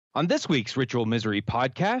On this week's Ritual Misery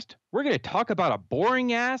podcast, we're going to talk about a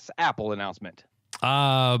boring-ass Apple announcement.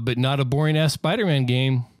 But not a boring-ass Spider-Man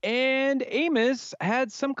game. And Amos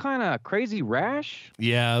had some kind of crazy rash.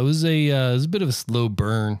 Yeah, it was a bit of a slow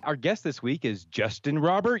burn. Our guest this week is Justin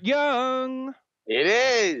Robert Young. It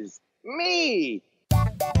is me.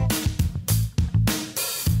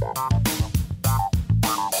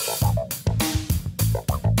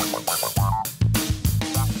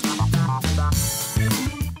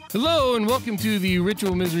 Hello and welcome to the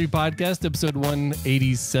Ritual Misery Podcast, episode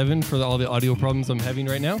 187 for all the audio problems I'm having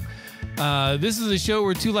right now. This is a show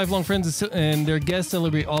where two lifelong friends and their guests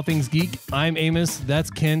celebrate all things geek. I'm Amos,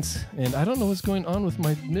 that's Kent, and I don't know what's going on with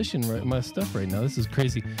my my stuff right now. This is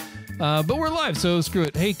crazy. But we're live, so screw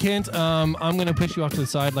it. Hey, Kent, I'm going to push you off to the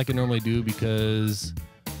side like I normally do because,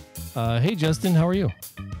 hey, Justin, how are you?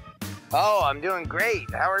 Oh, I'm doing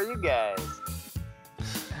great. How are you guys?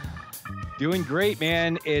 Doing great,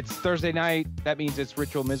 man. It's Thursday night. That means it's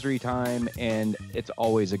Ritual Misery time, and it's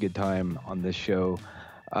always a good time on this show.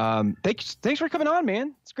 Thanks for coming on,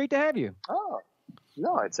 man. It's great to have you. Oh,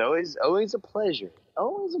 no, it's always a pleasure.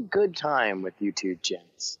 Always a good time with you two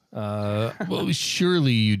gents. Well,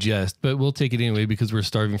 surely you jest, but we'll take it anyway because we're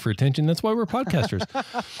starving for attention. That's why we're podcasters.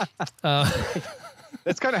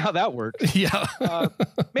 That's kind of how that works. Yeah.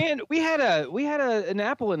 Man, we had an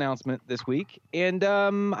Apple announcement this week, and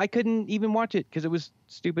I couldn't even watch it because it was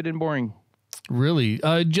stupid and boring. Really?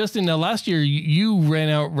 Justin, now last year you ran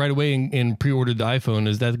out right away and pre-ordered the iPhone.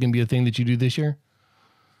 Is that going to be a thing that you do this year?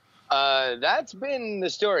 That's been the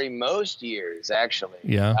story most years, actually.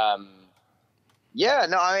 Yeah. Yeah,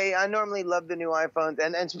 no, I normally love the new iPhones,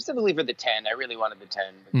 and specifically for the 10. I really wanted the 10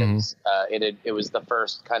 because it was the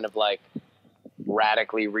first kind of like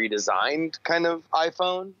radically redesigned kind of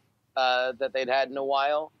iPhone that they'd had in a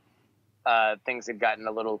while. Things had gotten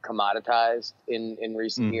a little commoditized in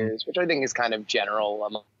recent years, which I think is kind of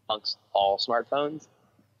general amongst all smartphones.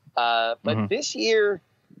 But this year,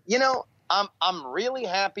 you know, I'm really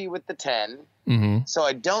happy with the 10. So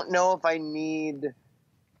I don't know if I need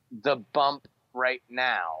the bump right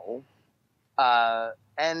now.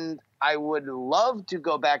 And I would love to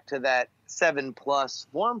go back to that 7 Plus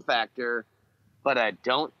form factor, but I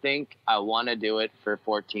don't think I want to do it for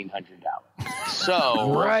 $1,400.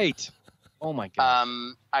 So right. Oh my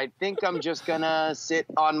god. I think I'm just gonna sit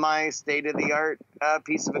on my state-of-the-art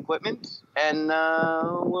piece of equipment, and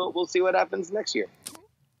we'll see what happens next year.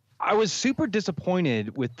 I was super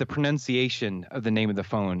disappointed with the pronunciation of the name of the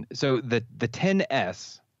phone. So the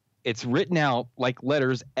 10S, it's written out like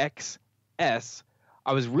letters XS.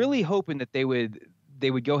 I was really hoping that they would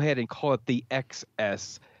go ahead and call it the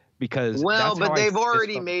XS. Because but they've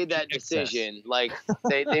already made that decision. Like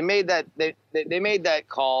they made that they made that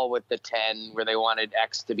call with the 10 where they wanted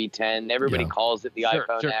X to be 10. Everybody calls it the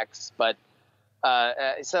iPhone X, but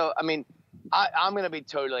so I mean, I'm going to be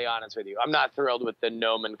totally honest with you. I'm not thrilled with the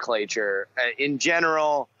nomenclature in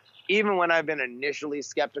general. Even when I've been initially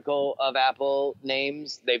skeptical of Apple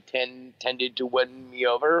names, they've tended to win me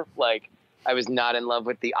over. Like I was not in love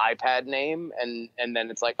with the iPad name, and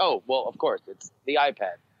then it's like, oh well, of course it's the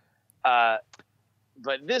iPad.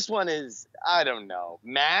 But this one is, I don't know,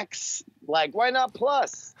 Max. Like, why not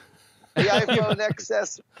Plus? The iPhone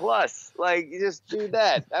XS Plus. Like, you just do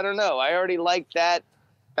that. I don't know. I already liked that.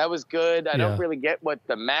 That was good. I don't really get what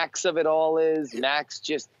the Max of it all is. Max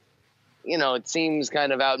just, you know, it seems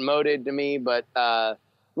kind of outmoded to me, but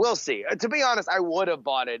we'll see. To be honest, I would have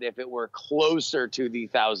bought it if it were closer to the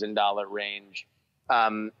 $1,000 range.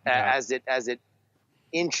 As it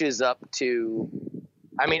inches up to,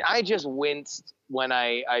 I mean, I just winced when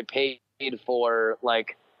I paid for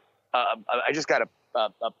like I just got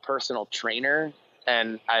a personal trainer,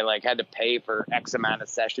 and I like had to pay for X amount of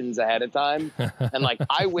sessions ahead of time, and like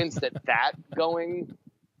I winced at that going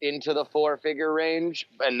into the 4-figure range,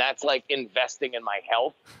 and that's like investing in my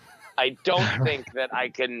health. I don't think that I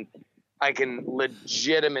can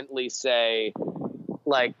legitimately say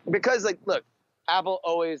like, because like look. Apple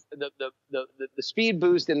always the speed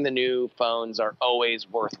boost in the new phones are always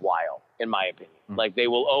worthwhile, in my opinion. Like they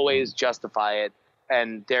will always justify it,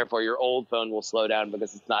 and therefore your old phone will slow down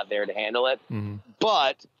because it's not there to handle it.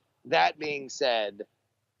 But that being said,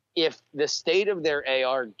 if the state of their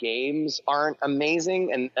AR games aren't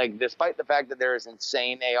amazing, and like despite the fact that there is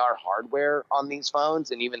insane AR hardware on these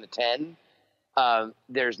phones and even the 10,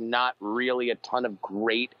 there's not really a ton of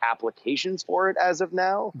great applications for it as of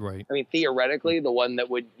now. Right. I mean, theoretically, the one that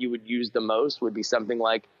you would use the most would be something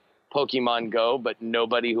like Pokemon Go, but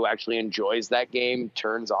nobody who actually enjoys that game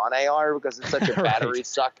turns on AR because it's such a battery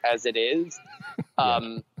suck as it is.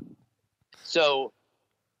 So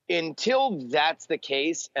until that's the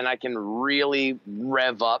case and I can really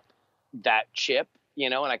rev up that chip,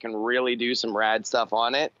 and I can really do some rad stuff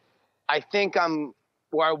on it, I think I'm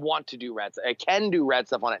where I want to do rad stuff. I can do rad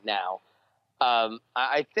stuff on it now.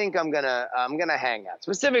 I think I'm gonna hang out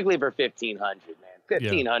specifically for 1500, man.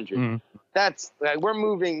 1500. Yeah. That's like, we're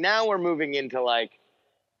moving into like,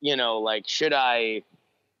 should I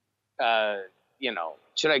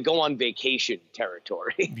go on vacation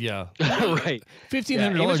territory? Yeah. Right.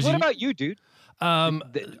 $1,500. Amos, what about you, dude? Are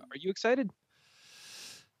you excited?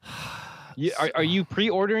 Are you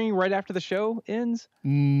pre-ordering right after the show ends?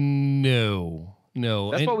 No.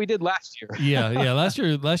 That's what we did last year. Yeah. Last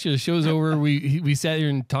year the show's over. We sat here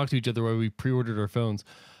and talked to each other while we pre-ordered our phones.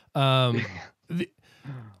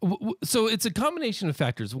 So it's a combination of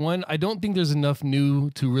factors. One, I don't think there's enough new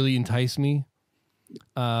to really entice me.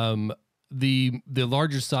 The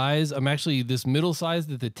larger size, I'm actually this middle size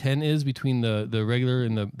that the 10 is between the regular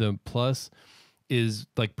and the plus is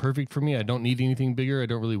like perfect for me. I don't need anything bigger. I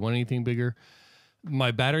don't really want anything bigger.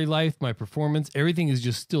 My battery life, my performance, everything is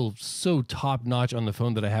just still so top notch on the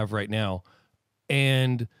phone that I have right now.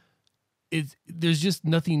 And there's just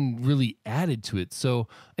nothing really added to it. So,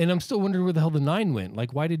 and I'm still wondering where the hell the 9 went.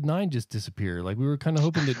 Like, why did 9 just disappear? Like, we were kind of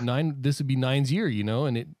hoping that this would be 9's year,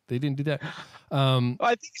 and they didn't do that.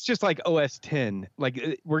 I think it's just like OS 10.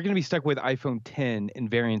 Like, we're going to be stuck with iPhone 10 and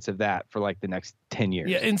variants of that for like the next 10 years.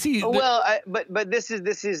 Yeah, and see, but this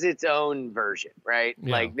is its own version, right? Yeah.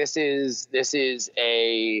 Like, this is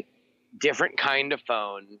a different kind of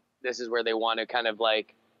phone. This is where they want to kind of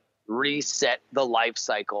like reset the life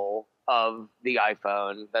cycle of the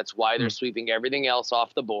iPhone. That's why they're sweeping everything else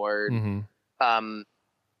off the board. Mm-hmm.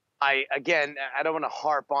 I don't want to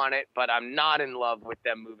harp on it, but I'm not in love with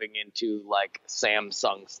them moving into like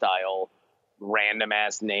Samsung style random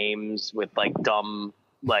ass names with like dumb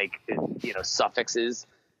suffixes.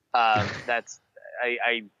 That's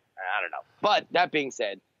I don't know. But that being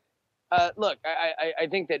said, look, I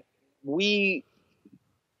think that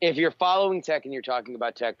if you're following tech and you're talking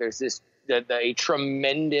about tech, there's a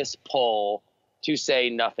tremendous pull to say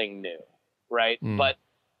nothing new, right? But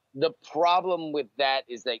the problem with that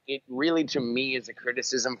is that it really, to me, is a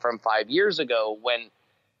criticism from 5 years ago when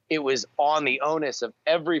it was on the onus of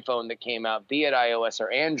every phone that came out, be it iOS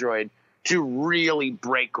or Android, to really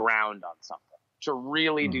break ground on something, to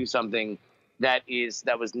really do something that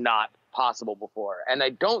was not possible before. And I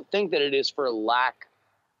don't think that it is for lack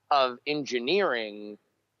of engineering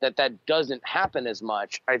that doesn't happen as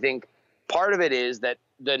much. I think part of it is that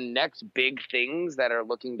the next big things that are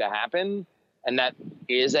looking to happen, and that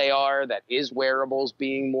is AR, that is wearables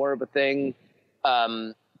being more of a thing,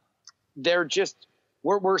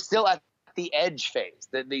 we're still at the edge phase.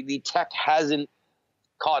 The tech hasn't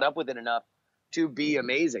caught up with it enough to be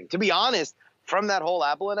amazing. To be honest, from that whole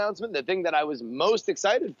Apple announcement, the thing that I was most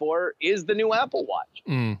excited for is the new Apple Watch.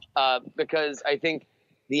 Because I think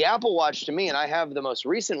the Apple Watch, to me, and I have the most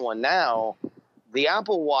recent one now, the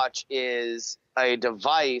Apple Watch is a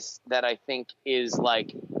device that I think is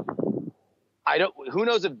like, who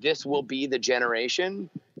knows if this will be the generation,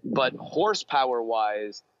 but horsepower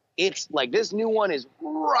wise, it's like this new one is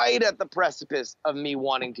right at the precipice of me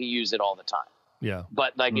wanting to use it all the time. Yeah.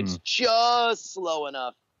 But like, it's just slow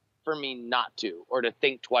enough for me not to, or to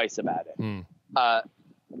think twice about it.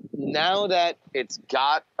 Now that it's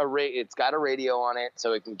got a radio on it,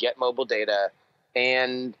 so it can get mobile data,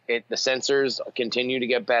 and the sensors continue to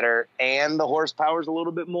get better, and the horsepower's a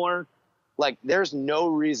little bit more, like, there's no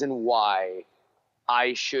reason why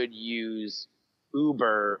I should use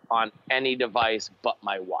Uber on any device but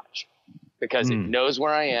my watch, because it knows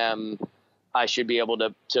where I am. I should be able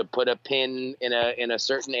to put a pin in a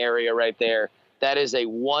certain area right there. That is a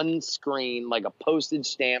one screen, like a postage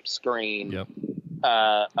stamp screen,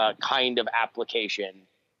 kind of application.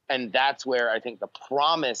 And that's where I think the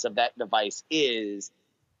promise of that device is.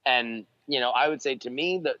 And, I would say, to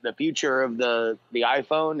me, the future of the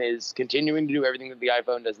iPhone is continuing to do everything that the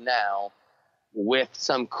iPhone does now, with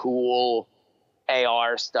some cool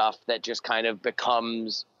AR stuff that just kind of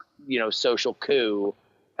becomes, social coup.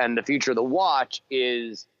 And the future of the watch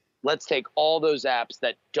is, let's take all those apps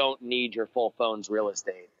that don't need your full phone's real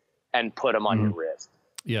estate and put them on your wrist.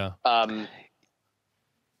 Yeah.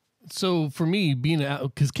 So for me,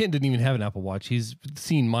 because Kent didn't even have an Apple Watch. He's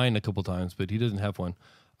seen mine a couple times, but he doesn't have one.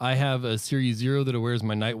 I have a Series 0 that I wear as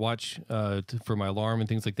my night watch for my alarm and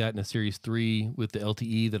things like that, and a Series 3 with the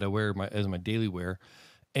LTE that I wear as my daily wear.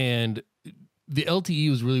 And the LTE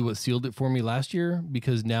was really what sealed it for me last year,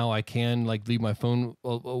 because now I can like leave my phone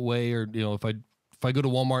away, or if I go to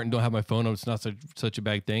Walmart and don't have my phone, it's not such a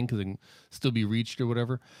bad thing because it can still be reached or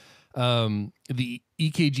whatever. The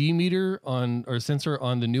EKG meter or sensor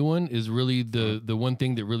on the new one is really the one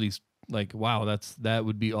thing that really like, wow, that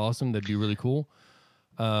would be awesome. That'd be really cool.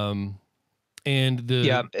 And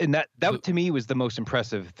that to me was the most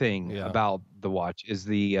impressive thing about the watch is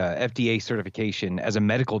the FDA certification as a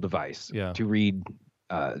medical device to read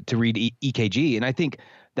EKG, and I think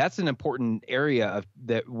that's an important area of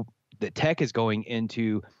that tech is going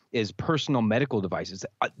into is personal medical devices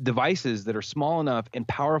that are small enough and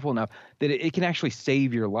powerful enough that it can actually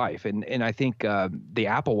save your life, and I think the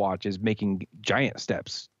Apple Watch is making giant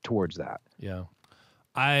steps towards that. Yeah.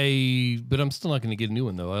 But I'm still not going to get a new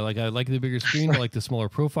one though. I like the bigger screen. I like the smaller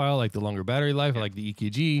profile. I like the longer battery life. I like the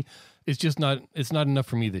EKG. It's not enough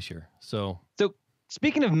for me this year. So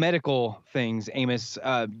speaking of medical things, Amos,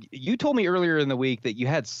 you told me earlier in the week that you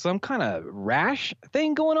had some kind of rash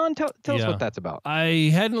thing going on. Tell us what that's about. I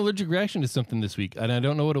had an allergic reaction to something this week, and I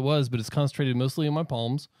don't know what it was, but it's concentrated mostly in my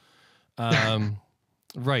palms.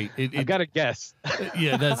 Right. I got to guess.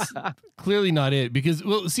 Yeah, that's clearly not it because,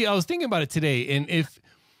 well, see, I was thinking about it today, and if,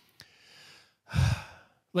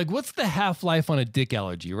 like, what's the half-life on a dick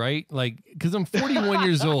allergy, right? Like, because I'm 41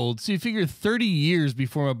 years old, so you figure 30 years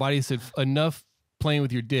before my body said enough playing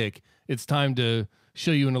with your dick, it's time to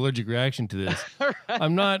show you an allergic reaction to this. Right.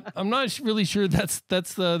 I'm not really sure that's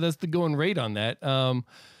the going rate on that.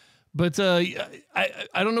 But I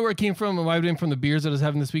don't know where it came from. It might have been from the beers that I was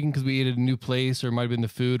having this weekend because we ate at a new place, or it might have been the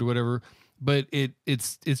food or whatever. But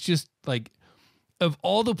it's just like, of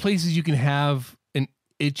all the places you can have an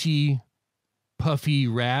itchy, puffy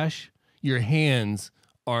rash, your hands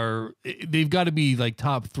they've got to be like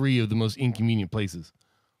top 3 of the most inconvenient places.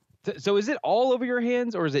 So is it all over your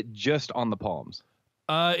hands, or is it just on the palms?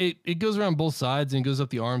 It goes around both sides and goes up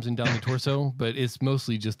the arms and down the torso, but it's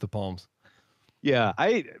mostly just the palms. Yeah,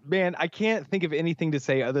 I can't think of anything to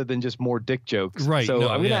say other than just more dick jokes. Right. So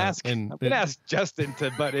I'm gonna ask Justin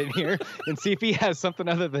to butt in here and see if he has something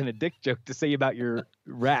other than a dick joke to say about your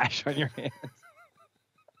rash on your hands.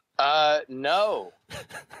 No.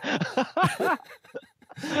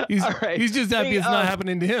 He's just happy it's not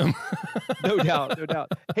happening to him. No doubt.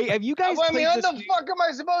 Hey, have you guys? I mean, what the fuck am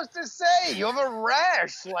I supposed to say? You have a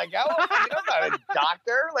rash. Like, I'm not a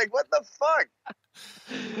doctor. Like, what the fuck?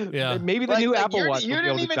 Yeah, maybe the new Apple Watch will be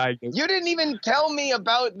able to diagnose. You didn't even tell me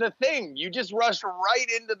about the thing. You just rushed right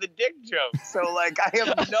into the dick joke. So, like, I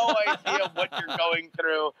have no idea what you're going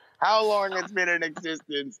through, how long it's been in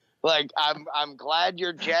existence. Like, I'm glad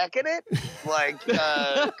you're jacking it. Like,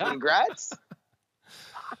 congrats.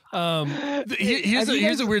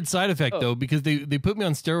 Here's a weird side effect though, because they put me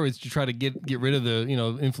on steroids to try to get rid of the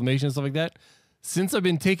inflammation and stuff like that. Since I've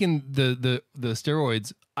been taking the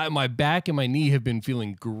steroids, my back and my knee have been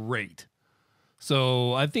feeling great.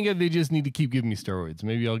 So I think they just need to keep giving me steroids.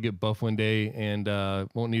 Maybe I'll get buff one day and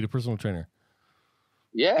won't need a personal trainer.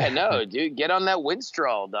 Yeah, no, dude, get on that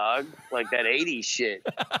Winstrol, dog. Like that 80s shit.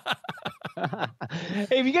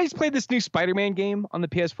 Hey, have you guys played this new Spider-Man game on the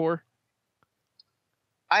PS4?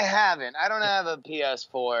 I haven't. I don't have a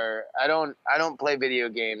PS4. I don't play video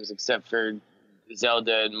games except for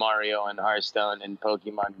Zelda and Mario and Hearthstone and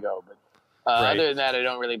Pokemon Go. But other than that, I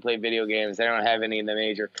don't really play video games. I don't have any in the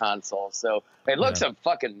major consoles. So it looks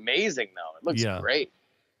fucking amazing, though. It looks great.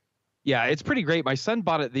 Yeah, it's pretty great. My son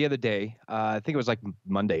bought it the other day. I think it was like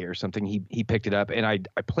Monday or something. He picked it up, and I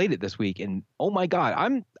played it this week. And oh my god,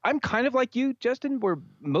 I'm kind of like you, Justin, where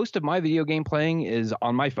most of my video game playing is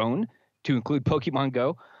on my phone, to include Pokemon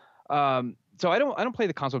Go. So I don't play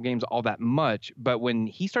the console games all that much. But when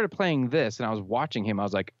he started playing this, and I was watching him, I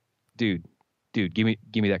was like, dude, give me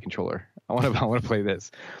that controller. I want to play this.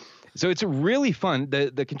 So it's really fun.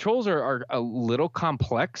 The controls are a little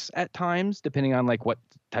complex at times, depending on like what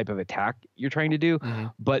type of attack you're trying to do. Mm-hmm.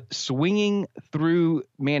 But swinging through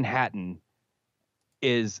Manhattan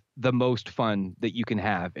is the most fun that you can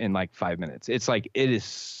have in like 5 minutes. It's like, it is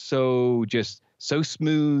so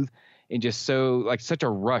smooth and just so like such a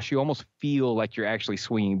rush. You almost feel like you're actually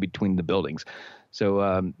swinging between the buildings.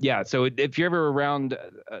 So so if you're ever around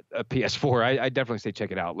a PS4, I definitely say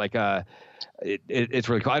check it out. Like it's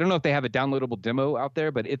really cool. I don't know if they have a downloadable demo out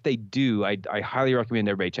there, but if they do, I highly recommend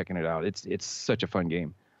everybody checking it out. It's such a fun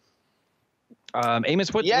game.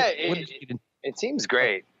 Amos, it seems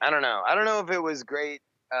great. I don't know if it was great.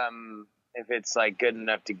 If it's like good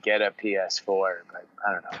enough to get a PS4, but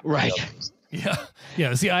I don't know. Right.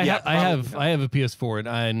 Yeah. See, I have a PS4,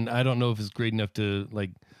 and I don't know if it's great enough to like.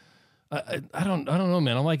 I don't know,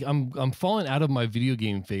 man. I'm falling out of my video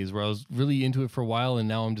game phase where I was really into it for a while, and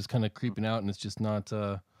now I'm just kind of creeping out, and it's just not.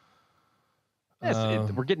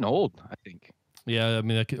 We're getting old, I think. Yeah, I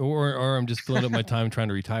mean, or I'm just filling up my time trying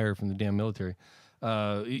to retire from the damn military.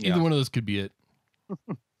 Either one of those could be it.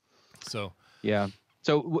 So yeah.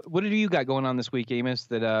 So what do you got going on this week, Amos?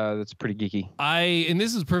 That's pretty geeky. And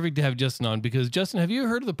this is perfect to have Justin on because Justin, have you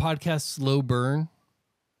heard of the podcast Slow Burn?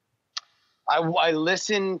 I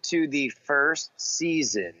listened to the first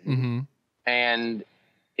season, and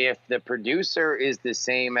if the producer is the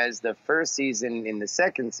same as the first season in the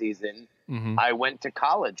second season, I went to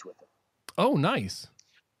college with him. Oh, nice.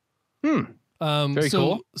 Very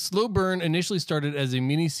cool. Slow Burn initially started as a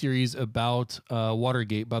mini series about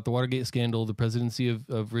Watergate, about the Watergate scandal, the presidency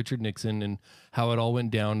of Richard Nixon, and how it all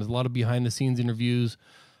went down. There's a lot of behind the scenes interviews,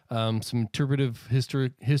 some interpretive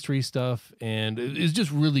history stuff, and it's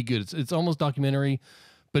just really good. It's almost documentary,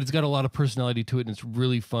 but it's got a lot of personality to it, and it's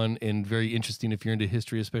really fun and very interesting if you're into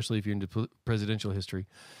history, especially if you're into presidential history.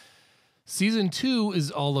 Season 2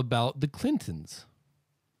 is all about the Clintons,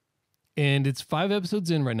 and it's 5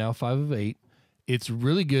 episodes in right now, 5 of 8. It's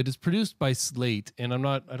really good. It's produced by Slate, and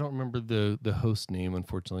I don't remember the host name,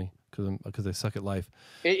 unfortunately, because I suck at life.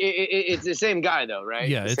 It's the same guy though, right?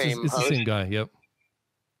 Yeah, it's the same guy. Yep.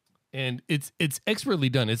 And it's expertly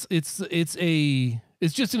done. It's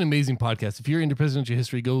just an amazing podcast. If you're into presidential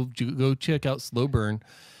history, go check out Slow Burn.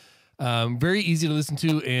 Very easy to listen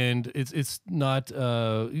to, and it's not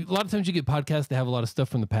a lot of times you get podcasts that have a lot of stuff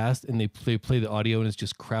from the past, and they play the audio, and it's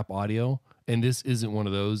just crap audio. And this isn't one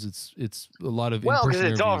of those. It's a lot of because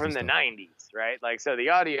it's all from the '90s, right? Like, so the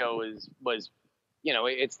audio was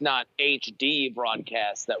it's not HD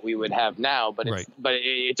broadcast that we would have now, but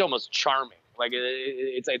it's almost charming. Like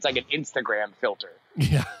it's like an Instagram filter.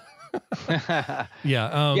 Yeah. Yeah.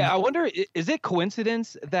 I wonder, is it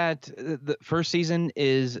coincidence that the first season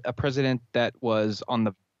is a president that was on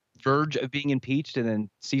the verge of being impeached, and then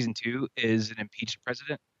season 2 is an impeached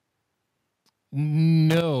president?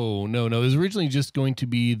 No. It was originally just going to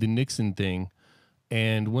be the Nixon thing,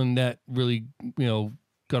 and when that really,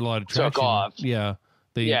 got a lot of traction, took off. Yeah.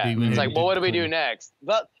 It's like, well, what do we do next?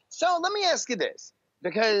 But so let me ask you this,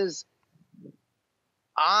 because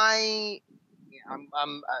I'm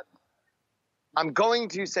going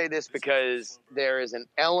to say this because there is an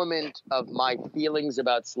element of my feelings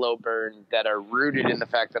about Slow Burn that are rooted in the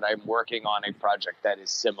fact that I'm working on a project that is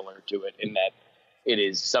similar to it, in that it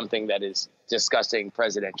is something that is discussing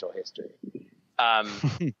presidential history.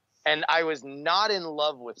 And I was not in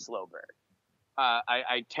love with Slow Burn.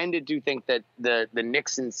 I tended to think that the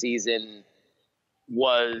Nixon season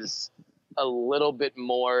was a little bit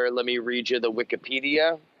more, let me read you the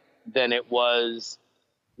Wikipedia, than it was,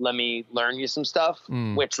 let me learn you some stuff,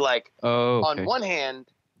 which on one hand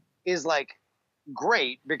is like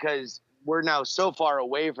great, because we're now so far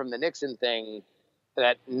away from the Nixon thing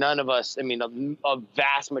that none of us, a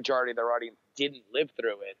vast majority of their audience didn't live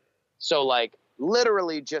through it. So like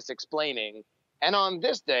literally just explaining, and on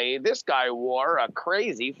this day, this guy wore a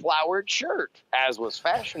crazy flowered shirt, as was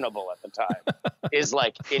fashionable at the time, is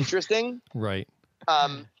like interesting. Right.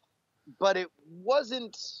 But it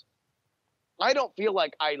wasn't, I don't feel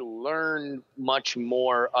like I learned much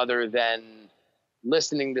more other than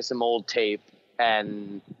listening to some old tape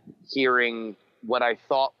and hearing what I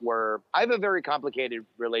thought were, I have a very complicated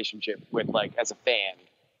relationship with, like, as a fan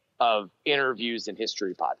of interviews and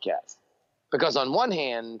history podcasts. Because on one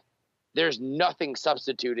hand, there's nothing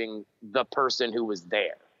substituting the person who was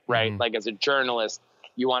there, right? Like, as a journalist,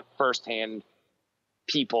 you want firsthand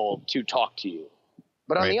people to talk to you.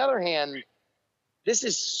 But on the other hand, this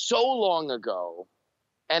is so long ago,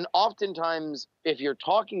 and oftentimes if you're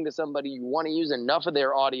talking to somebody, you want to use enough of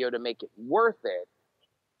their audio to make it worth it.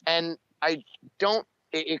 And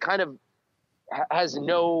it kind of has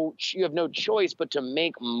you have no choice but to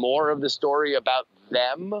make more of the story about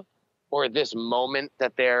them or this moment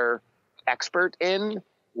that they're expert in,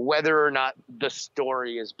 whether or not the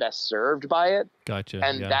story is best served by it. Gotcha.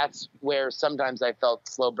 And that's where sometimes I felt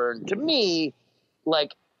Slow Burn, to me,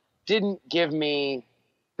 like, didn't give me,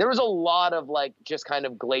 there was a lot of like just kind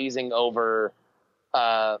of glazing over,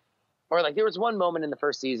 or like there was one moment in the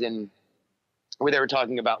first season where they were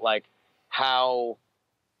talking about like how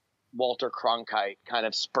Walter Cronkite kind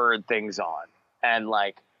of spurred things on, and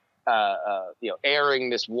like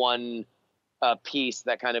airing this one piece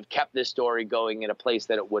that kind of kept this story going in a place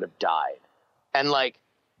that it would have died. And like,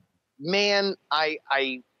 man, I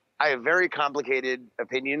have very complicated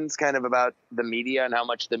opinions kind of about the media and how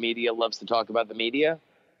much the media loves to talk about the media.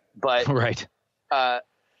 But right. I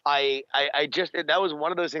just, that was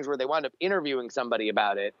one of those things where they wound up interviewing somebody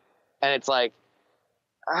about it. And it's like,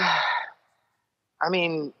 I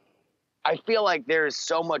feel like there's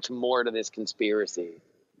so much more to this conspiracy.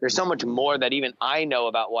 There's so much more that even I know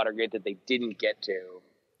about Watergate that they didn't get to,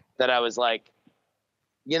 that I was like,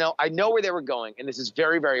 I know where they were going, and this is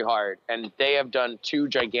very, very hard. And they have done 2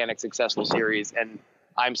 gigantic successful series, and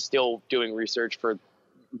I'm still doing research for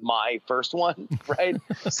my first one, right?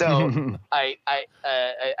 So I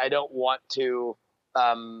don't want to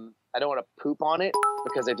poop on it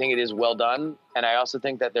because I think it is well done, and I also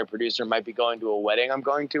think that their producer might be going to a wedding I'm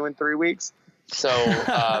going to in 3 weeks. So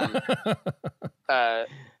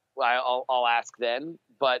I'll ask then,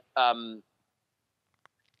 but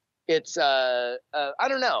it's I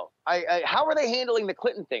don't know. How are they handling the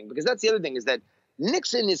Clinton thing? Because that's the other thing, is that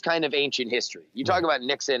Nixon is kind of ancient history. You talk about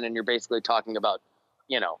Nixon and you're basically talking about,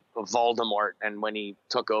 Voldemort and when he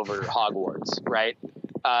took over Hogwarts, right?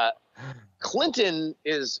 Clinton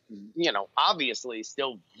is, obviously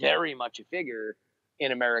still very much a figure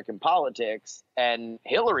in American politics, and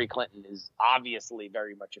Hillary Clinton is obviously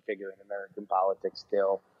very much a figure in American politics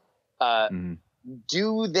still.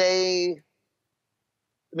 Do they?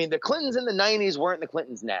 I mean, the Clintons in the 90s weren't the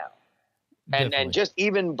Clintons now. And just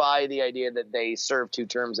even by the idea that they served 2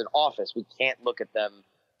 terms in office, we can't look at them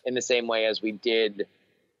in the same way as we did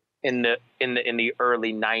in the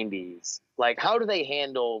early 90s. Like, how do they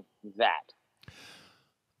handle that?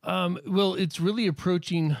 Well, it's really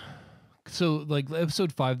approaching. So, like,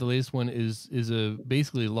 episode 5, the latest one is a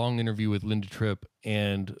basically a long interview with Linda Tripp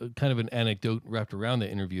and kind of an anecdote wrapped around the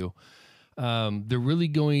interview. They're really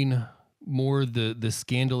going more the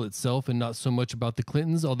scandal itself and not so much about the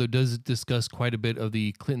Clintons, although it does discuss quite a bit of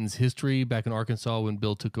the Clintons' history back in Arkansas when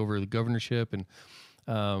Bill took over the governorship. And,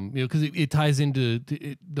 because it ties into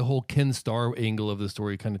the whole Ken Starr angle of the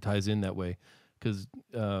story, kind of ties in that way because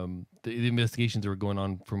the investigations were going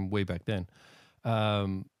on from way back then.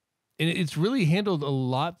 And it's really handled a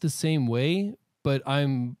lot the same way, but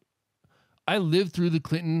I lived through the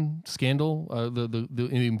Clinton scandal, the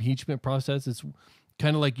impeachment process. It's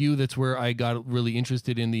kind of like you. That's where I got really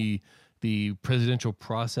interested in the presidential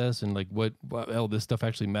process and like what this stuff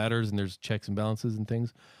actually matters, and there's checks and balances and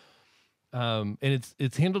things. And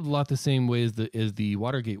it's handled a lot the same way as the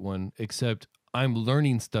Watergate one, except I'm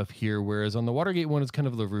learning stuff here, whereas on the Watergate one, it's kind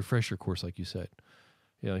of a refresher course, like you said.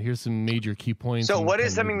 Here's some major key points. So what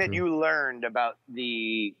is something that you learned about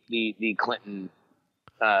the Clinton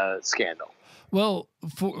scandal? Well,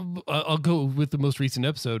 I'll go with the most recent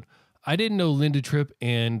episode. I didn't know Linda Tripp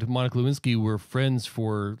and Monica Lewinsky were friends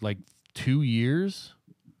for like 2 years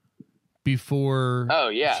before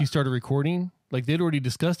she started recording. Like, they'd already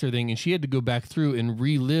discussed everything, and she had to go back through and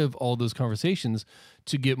relive all those conversations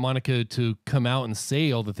to get Monica to come out and say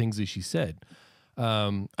all the things that she said.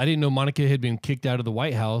 I didn't know Monica had been kicked out of the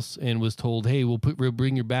White House and was told, hey, we'll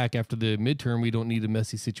bring you back after the midterm. We don't need a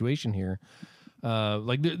messy situation here.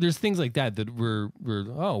 There's things like that were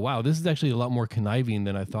oh, wow, this is actually a lot more conniving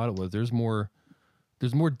than I thought it was. There's more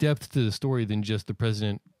depth to the story than just the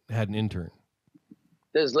president had an intern.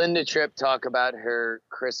 Does Linda Tripp talk about her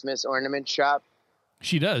Christmas ornament shop?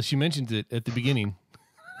 She does. She mentions it at the beginning.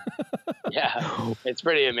 Yeah, it's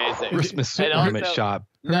pretty amazing. Christmas ornament shop.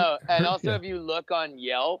 No, and also if you look on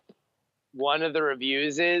Yelp, one of the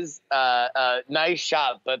reviews is nice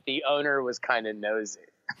shop, but the owner was kind of nosy.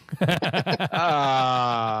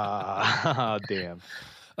 Damn.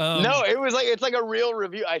 No, it's like a real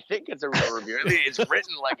review. I think it's a real review. I mean, it's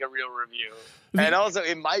written like a real review. And also,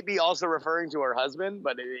 it might be also referring to her husband,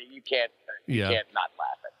 but you can't not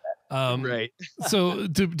laugh at that. Right. So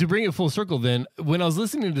to bring it full circle, then, when I was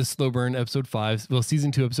listening to Slow Burn episode 5,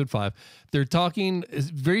 season 2, episode 5, they're talking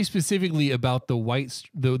very specifically about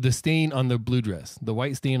the stain on the blue dress, the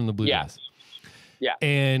white stain on the blue dress. Yeah.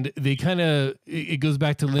 And they it goes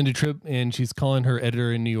back to Linda Tripp, and she's calling her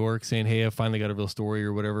editor in New York saying, hey, I finally got a real story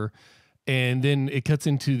or whatever. And then it cuts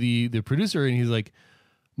into the producer, and he's like,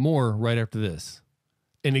 more right after this.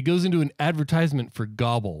 And it goes into an advertisement for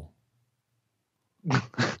Gobble.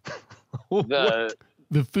 The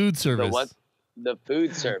food service. The what? The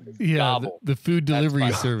food service. Yeah, Gobble. The food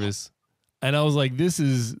delivery service. And I was like,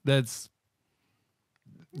 that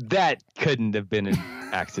couldn't have been an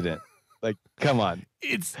accident. Like, come on.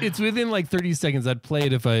 It's within like 30 seconds. I'd play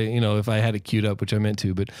it if I had it queued up, which I meant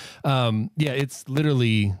to. But it's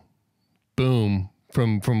literally boom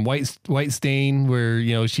from white stain where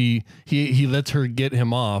he lets her get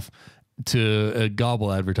him off to a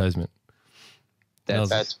Gobble advertisement.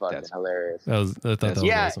 That's fun. Hilarious. I thought that was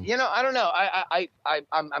awesome. I don't know.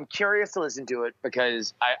 I'm curious to listen to it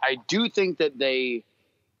because I do think that they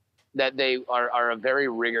are a very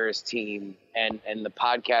rigorous team, and the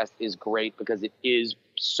podcast is great because it is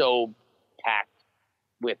so packed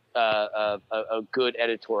with a good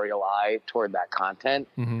editorial eye toward that content.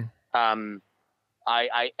 Mm-hmm.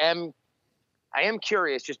 I am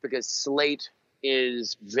curious just because Slate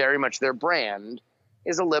is very much their brand,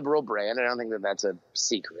 is a liberal brand. I don't think that that's a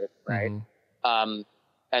secret, right? Mhm.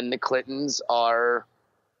 And the Clintons are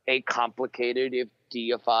a complicated, if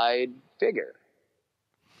deified figure,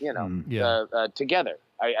 together.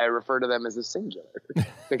 I refer to them as a singular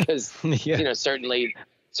because, certainly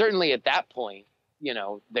at that point,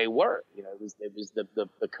 they were, it was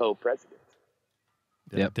the co-president.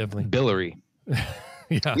 Yep, definitely. Billary.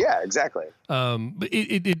 Yeah, exactly. But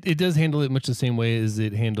it does handle it much the same way as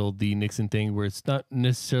it handled the Nixon thing, where it's not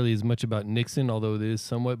necessarily as much about Nixon, although it is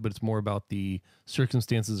somewhat, but it's more about the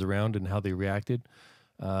circumstances around and how they reacted.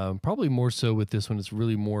 Probably more so with this one. It's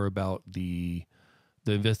really more about the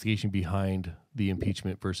investigation behind the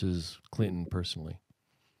impeachment versus Clinton personally.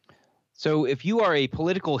 So if you are a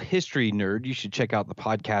political history nerd, you should check out the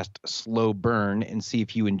podcast Slow Burn and see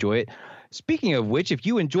if you enjoy it. Speaking of which, if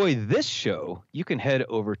you enjoy this show, you can head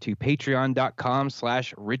over to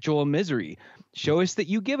patreon.com/ritualmisery. Show us that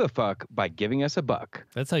you give a fuck by giving us $1.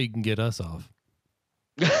 That's how you can get us off.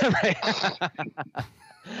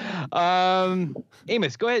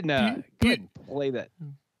 Amos, go ahead and play that.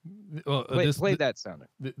 Well, play that sounder.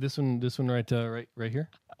 This one right here.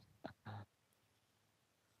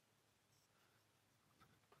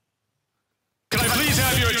 Can I please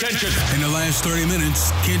have your attention? In the last 30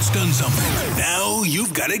 minutes, kid's done something. Now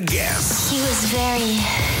you've got to guess. He was very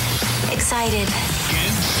excited.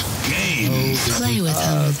 Kids, game. Play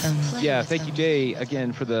with him. Yeah, thank you, Jay,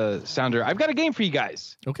 again for the sounder. I've got a game for you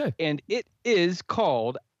guys. Okay. And it is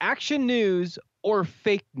called Action News or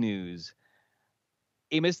Fake News.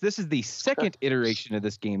 Amos, this is the second iteration of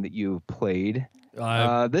this game that you've played.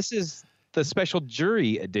 This is the special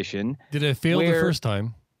jury edition. Did I fail the first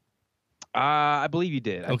time? I believe you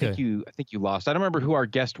did. Okay. I think you lost. I don't remember who our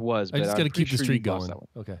guest was, but I just got to keep the streak going. going.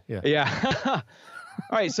 Okay. Yeah. Yeah. All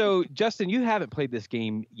right. So, Justin, you haven't played this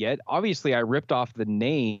game yet. Obviously, I ripped off the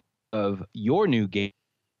name of your new game,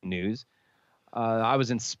 News. I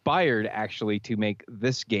was inspired, actually, to make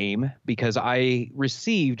this game because I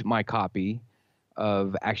received my copy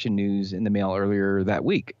of Action News in the mail earlier that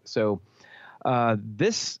week. So,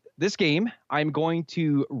 this game, I'm going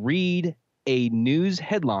to read a news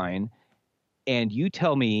headline, and you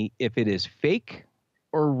tell me if it is fake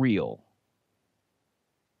or real.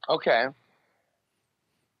 Okay.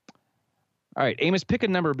 All right, Amos, pick a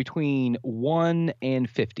number between 1 and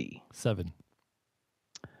 50. 7.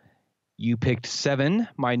 You picked 7.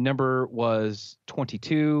 My number was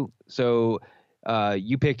 22. So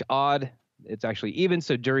you picked odd. It's actually even,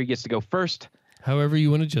 so jury gets to go first. However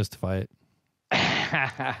you want to justify it.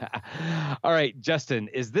 All right, Justin,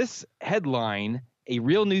 is this headline a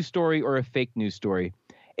real news story or a fake news story?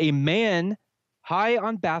 A man high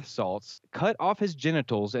on bath salts cut off his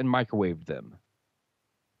genitals and microwaved them.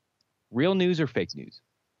 Real news or fake news?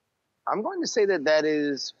 I'm going to say that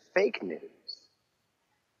is fake news.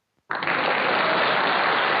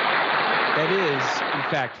 That is, in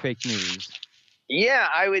fact, fake news. Yeah,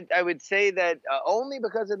 I would say that only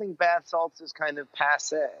because I think bath salts is kind of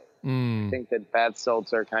passé. I think that bath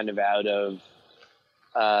salts are kind of out of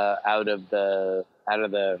the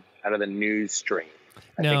news stream.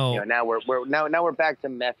 I think, now we're back to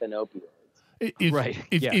meth and opioids.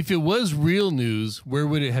 If it was real news, where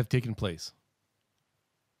would it have taken place?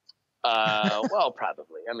 Well,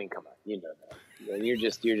 probably. I mean, come on, you know that. You're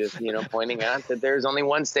just pointing out that there's only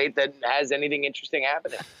one state that has anything interesting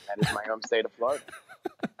happening. That is my home state of Florida.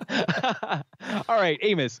 All right,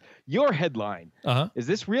 Amos, your headline. Is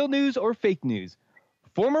this real news or fake news?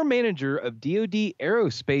 Former manager of DoD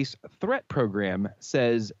Aerospace Threat Program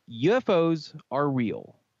says UFOs are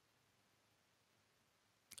real.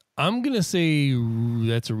 I'm going to say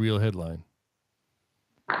that's a real headline.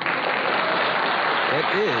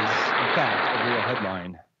 That is, in fact, a real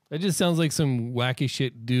headline. That just sounds like some wacky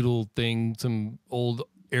shit doodle thing some old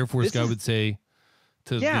Air Force guy would say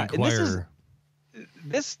to the Inquirer.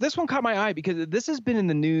 This one caught my eye because this has been in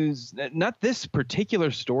the news, not this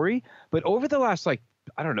particular story, but over the last,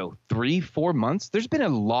 3-4 months, there's been a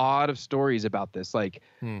lot of stories about this, like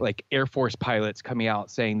Air Force pilots coming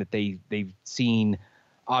out saying that they've seen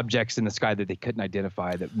objects in the sky that they couldn't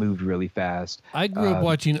identify that moved really fast. I grew up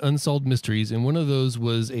watching Unsolved Mysteries, and one of those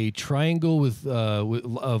was a triangle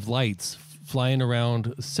of lights flying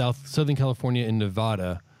around Southern California and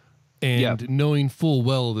Nevada, and knowing full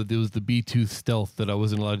well that there was the B-2 stealth that I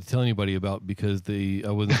wasn't allowed to tell anybody about because I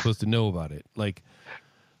wasn't supposed to know about it.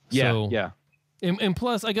 And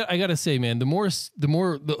plus, I gotta say, man, the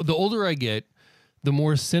older I get, the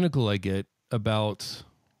more cynical I get about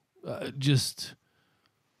just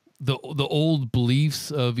the old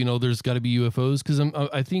beliefs of there's got to be UFOs, because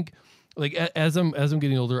I think like as I'm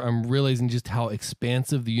getting older, I'm realizing just how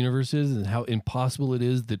expansive the universe is and how impossible it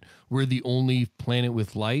is that we're the only planet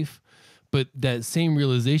with life. But that same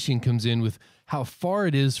realization comes in with how far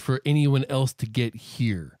it is for anyone else to get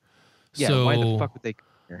here. Yeah, so, why the fuck would they come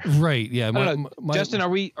here? Right, yeah. I don't know. Justin, are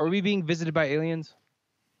we being visited by aliens?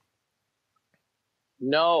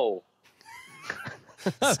 No.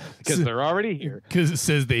 Because they're already here. Because it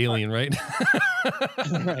says the alien, right?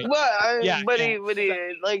 Right. Well, Yeah, but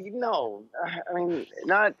yeah. like, no. I mean,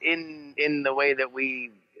 not in the way that we,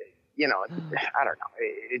 I don't know.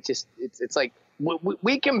 It's like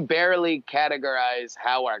we can barely categorize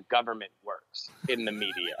how our government works in the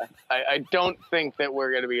media. I don't think that we're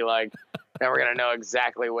going to be like, now we're going to know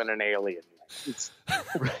exactly when an alien.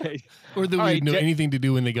 Right. Or that we right, know anything to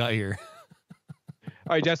do when they got here.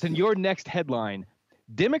 All right, Justin, your next headline.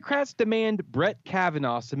 Democrats demand Brett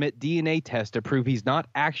Kavanaugh submit DNA test to prove he's not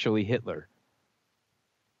actually Hitler.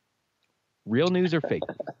 Real news or fake?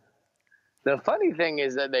 The funny thing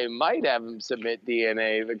is that they might have him submit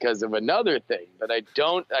DNA because of another thing, but I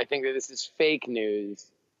think that this is fake news.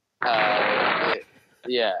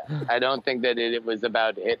 Yeah, I don't think that it was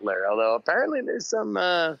about Hitler, although apparently there's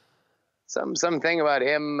something about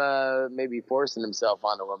him maybe forcing himself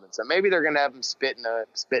on a woman. So maybe they're going to have him spit in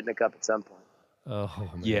a cup at some point. Oh,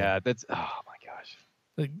 man. Yeah, that's, oh my gosh.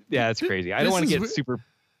 Like, Yeah, that's crazy. I don't want to get super.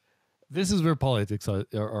 This is where politics are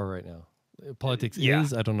right now. Politics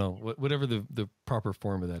is, I don't know, whatever the proper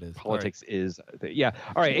form of that is. Politics is, yeah.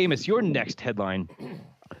 All right, Amos, your next headline.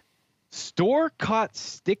 Store caught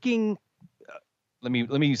sticking. Let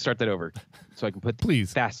me start that over so I can put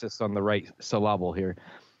Please. fastest on the right syllable here.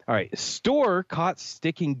 All right, store caught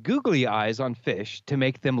sticking googly eyes on fish to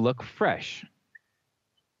make them look fresh.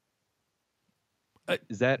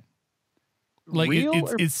 Is that like real?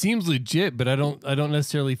 it seems legit, but I don't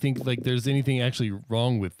necessarily think like there's anything actually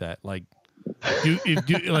wrong with that. Like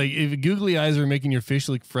if googly eyes are making your fish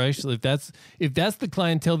look fresh, if that's the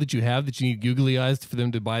clientele that you have, that you need googly eyes for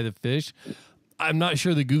them to buy the fish, I'm not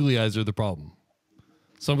sure the googly eyes are the problem.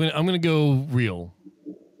 So I'm gonna go real.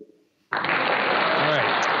 All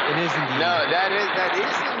right, it is indeed. No, that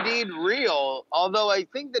is indeed real. Although I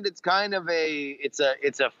think that it's kind of it's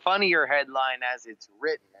a funnier headline as it's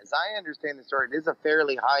written. As I understand the story, it is a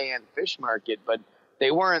fairly high-end fish market, but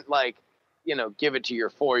they weren't like, give it to your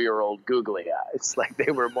 4-year-old googly eyes. Like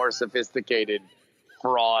they were more sophisticated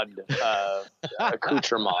fraud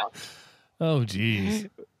accoutrement. Oh, geez.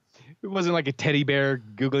 It wasn't like a teddy bear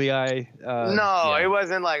googly eye. No, it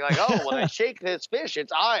wasn't like, oh, when I shake this fish,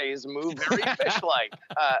 its eyes move very fish-like.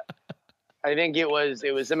 I think it was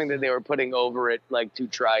something that they were putting over it, like to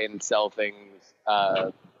try and sell things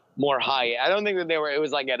more high. I don't think that it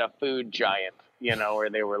was like at a food giant, where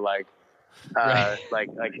they were like, like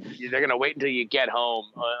they're gonna wait until you get home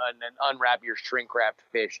and then unwrap your shrink wrapped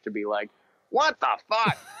fish to be like, what the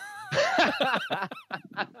fuck?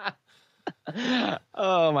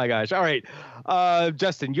 Oh my gosh. All right.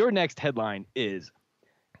 Justin, your next headline is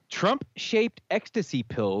Trump-shaped ecstasy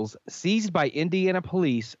pills seized by Indiana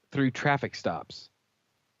police through traffic stops.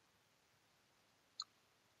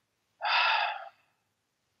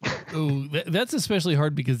 Oh, that's especially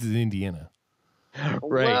hard because it's Indiana.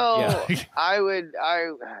 Right. Well, yeah.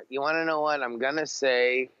 You want to know what? I'm going to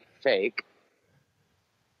say fake.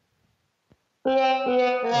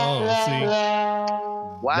 Oh, see.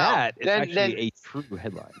 Wow. That is actually a true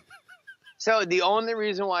headline. So the only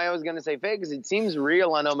reason why I was going to say fake is it seems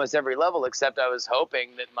real on almost every level, except I was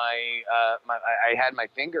hoping that I had my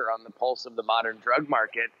finger on the pulse of the modern drug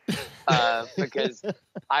market because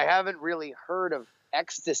I haven't really heard of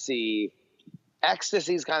ecstasy.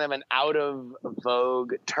 Ecstasy is kind of an out of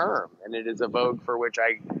vogue term, and it is a vogue for which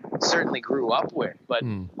I certainly grew up with. But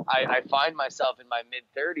I find myself in my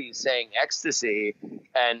mid-30s saying ecstasy,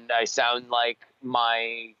 and I sound like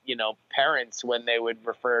my parents when they would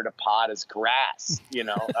refer to pot as grass.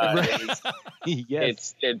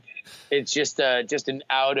 Yes. It's just an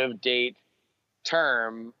out of date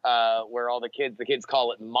term where all the kids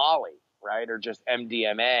call it Molly, right, or just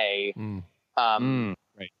MDMA. Right.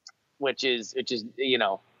 Which is,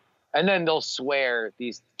 and then they'll swear,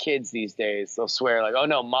 these kids these days, they'll swear like, oh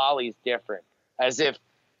no, Molly's different, as if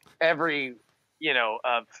every,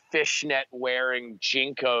 fishnet wearing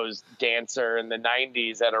Jinkos dancer in the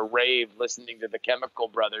 90s at a rave listening to the Chemical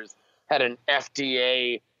Brothers had an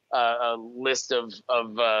FDA list of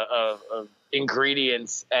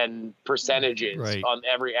ingredients and percentages on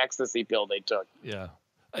every ecstasy pill they took. Yeah.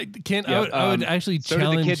 I would actually so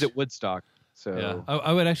challenge did the kids at Woodstock. So yeah,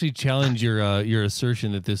 I would actually challenge your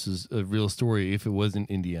assertion that this is a real story if it wasn't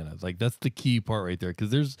Indiana. Like that's the key part right there,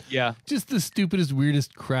 because there's just the stupidest,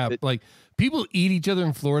 weirdest crap. Like people eat each other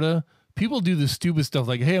in Florida. People do the stupid stuff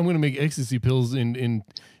like, hey, I'm going to make ecstasy pills in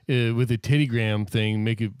with a teddygram thing,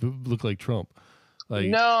 make it look like Trump. Like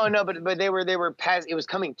no, but they were past. It was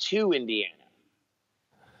coming to Indiana.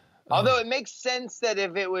 Although it makes sense that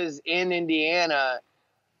if it was in Indiana,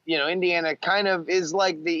 you know, Indiana kind of is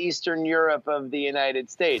like the Eastern Europe of the United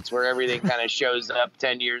States, where everything kind of shows up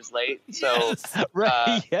 10 years late. So,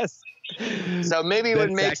 right, yes. So maybe it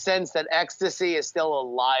would make sense that ecstasy is still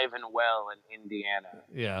alive and well in Indiana.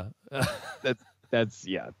 Yeah,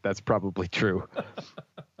 that's probably true.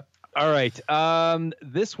 All right,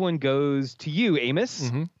 this one goes to you, Amos.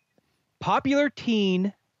 Mm-hmm. Popular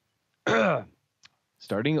teen.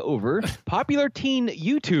 Starting over, popular teen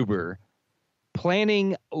YouTuber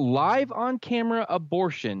planning live on camera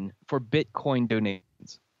abortion for Bitcoin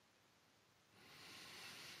donations.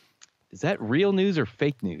 Is that real news or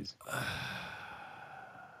fake news?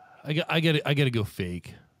 I gotta go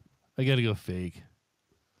fake. I gotta go fake.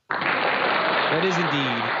 That is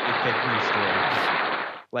indeed a fake news story.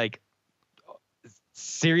 Like,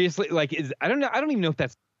 seriously, like, I don't know. I don't even know if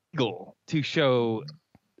that's legal to show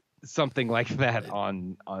something like that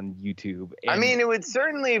on YouTube. And I mean, it would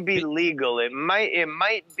certainly be legal. It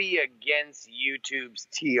might be against YouTube's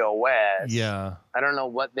TOS. Yeah. I don't know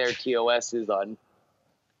what their TOS is on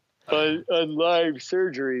live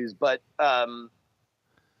surgeries, but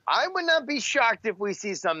I would not be shocked if we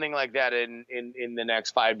see something like that in the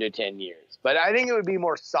next 5 to 10 years. But I think it would be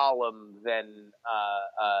more solemn than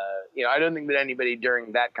I don't think that anybody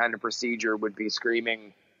during that kind of procedure would be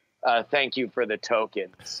screaming, thank you for the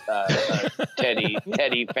tokens,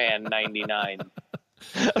 Teddy fan 99.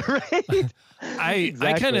 Right. I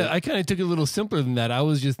kind of took it a little simpler than that. I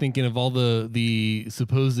was just thinking of all the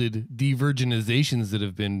supposed de-virginizations that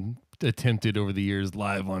have been attempted over the years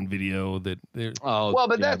live on video. That's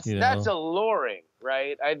alluring,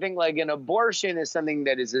 right? I think like an abortion is something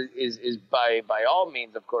that is by all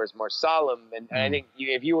means, of course, more solemn, and I think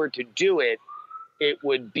if you were to do it, it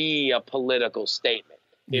would be a political statement.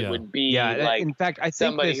 It would be like, in fact, I think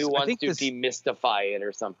somebody who wants to demystify it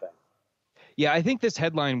or something. Yeah, I think this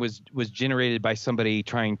headline was generated by somebody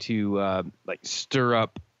trying to stir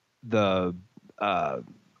up the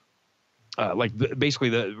basically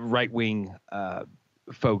the right wing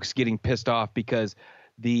folks getting pissed off because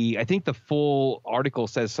I think the full article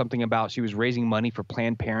says something about she was raising money for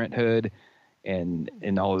Planned Parenthood and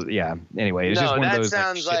all. Yeah. Anyway, it's just one of those. That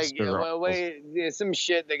sounds like some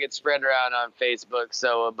shit that gets spread around on Facebook,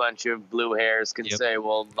 so a bunch of blue hairs can say,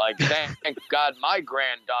 "Well, like, thank God my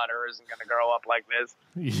granddaughter isn't going to grow up like this."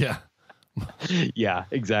 Yeah. Yeah.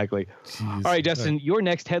 Exactly. Jeez. All right, Justin, your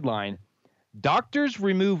next headline: Doctors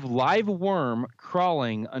remove live worm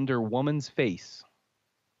crawling under woman's face.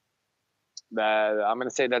 I'm going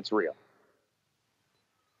to say that's real.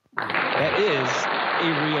 That is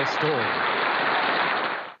a real story.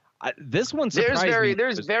 This one surprised me.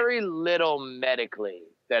 There's very little medically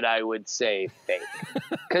that I would say fake,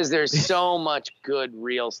 because there's so much good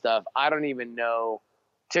real stuff. I don't even know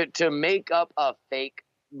to make up a fake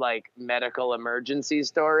like medical emergency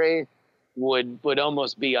story would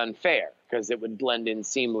almost be unfair, because it would blend in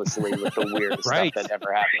seamlessly with the weird stuff that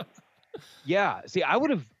ever happened. Yeah. See,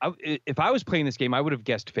 if I was playing this game, I would have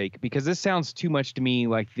guessed fake, because this sounds too much to me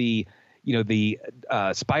like the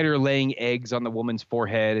spider laying eggs on the woman's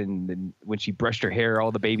forehead, and then when she brushed her hair,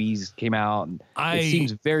 all the babies came out. And it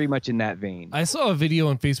seems very much in that vein. I saw a video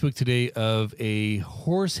on Facebook today of a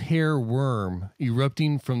horsehair worm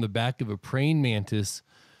erupting from the back of a praying mantis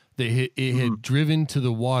that it had driven to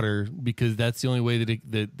the water, because that's the only way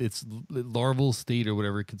that its larval state or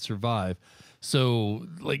whatever could survive. So,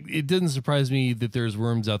 like, it doesn't surprise me that there's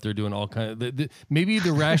worms out there doing all kind of. Maybe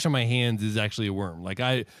the rash on my hands is actually a worm. Like,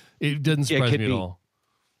 it doesn't surprise me at all.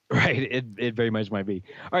 Right, it very much might be.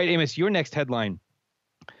 All right, Amos, your next headline: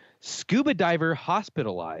 Scuba diver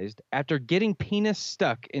hospitalized after getting penis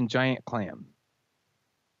stuck in giant clam.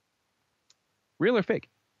 Real or fake?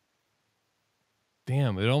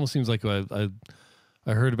 Damn, it almost seems like I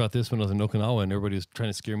heard about this when I was in Okinawa and everybody was trying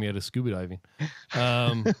to scare me out of scuba diving.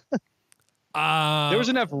 There was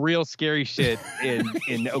enough real scary shit in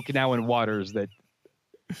Okinawan waters that,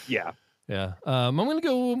 yeah. I'm gonna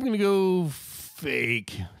go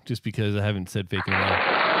fake, just because I haven't said fake in a while.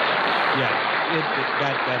 Yeah,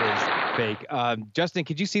 that is fake. Justin,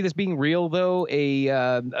 could you see this being real though?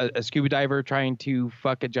 A scuba diver trying to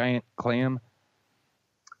fuck a giant clam?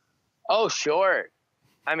 Oh, sure.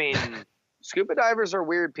 I mean, Scuba divers are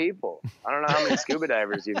weird people. I don't know how many scuba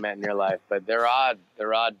divers you've met in your life, but they're odd.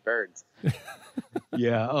 They're odd birds.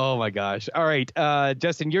 Yeah. Oh my gosh. All right,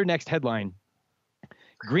 Justin, your next headline.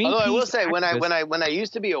 Greenpeace. Although I will say, activist- when I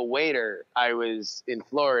used to be a waiter, I was in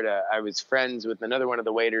Florida. I was friends with another one of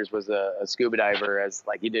the waiters, was a scuba diver, as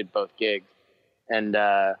like he did both gigs, and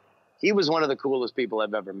he was one of the coolest people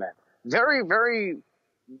I've ever met. Very, very,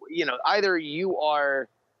 either you are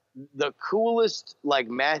the coolest, like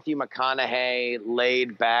Matthew McConaughey,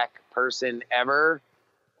 laid back person ever,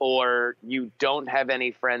 or you don't have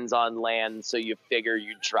any friends on land, so you figure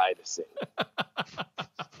you'd try the sea.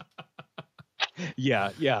 Yeah.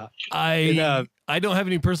 I don't have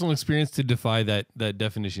any personal experience to defy that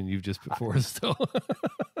definition you've just put forth. So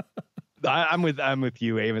I'm with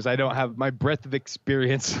you, Amos. I don't have my breadth of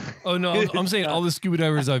experience. Oh no, I'm saying all the scuba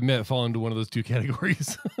divers I've met fall into one of those two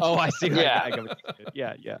categories. Oh, I see. Yeah.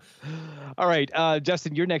 Yeah. All right,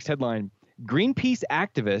 Justin, your next headline. Greenpeace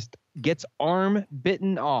activist gets arm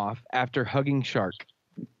bitten off after hugging shark.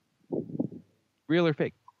 Real or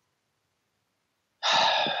fake?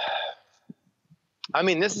 I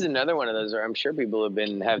mean, this is another one of those where I'm sure people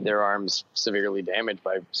have their arms severely damaged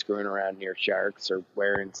by screwing around near sharks or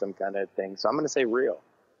wearing some kind of thing. So I'm going to say real.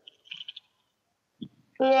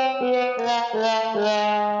 That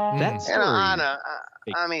story.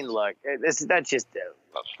 I mean, look, that's just a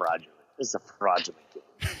fraudulent. This is a fraudulent game.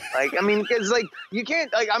 Like, I mean, it's like you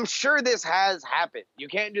can't. Like, I'm sure this has happened. You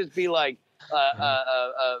can't just be like,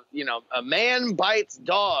 a man bites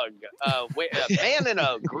dog. A man in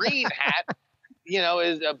a green hat,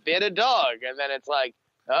 is a bit of dog, and then it's like,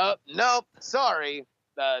 oh nope, sorry.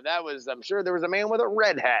 I'm sure there was a man with a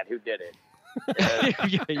red hat who did it.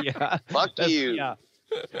 Yeah. Fuck you. Yeah.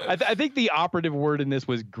 I think the operative word in this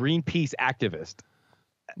was Greenpeace activist.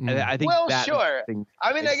 I think. Well, that sure.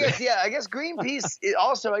 I mean, I guess Greenpeace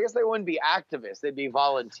also. I guess they wouldn't be activists; they'd be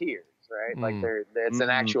volunteers, right? Like it's an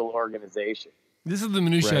actual organization. This is the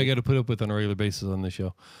minutia I got to put up with on a regular basis on this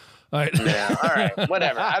show. All right. Yeah. All right.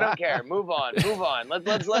 Whatever. I don't care. Move on.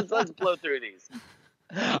 Let's blow through these.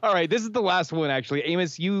 All right. This is the last one, actually.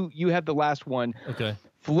 Amos, you have the last one. Okay.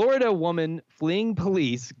 Florida woman fleeing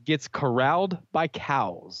police gets corralled by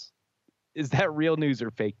cows. Is that real news or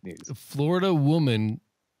fake news? A Florida woman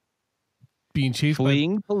being chased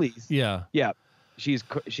fleeing police. Yeah. She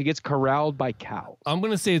gets corralled by cows. I'm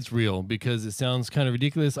going to say it's real because it sounds kind of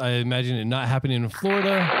ridiculous. I imagine it not happening in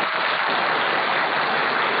Florida.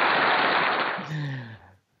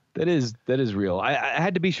 That is real. I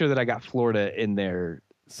had to be sure that I got Florida in there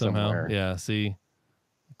somehow. somewhere. Yeah, see.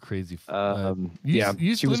 Crazy. You you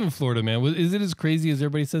used to live in Florida, man. Is it as crazy as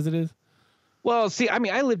everybody says it is? Well, see, I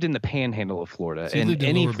mean, I lived in the panhandle of Florida, So you and lived in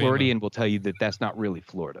any Lower Bama. Floridian will tell you that that's not really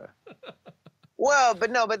Florida. Well,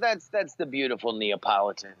 but that's the beautiful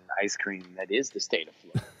Neapolitan ice cream that is the state of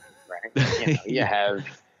Florida, right? You have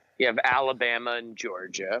Alabama and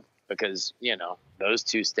Georgia because those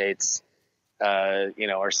two states,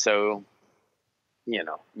 are so,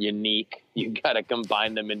 unique. You got to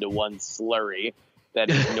combine them into one slurry that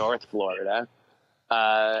is North Florida,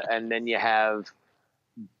 and then you have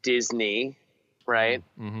Disney, right?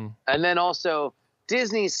 Mm-hmm. And then also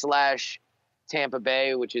Disney / Tampa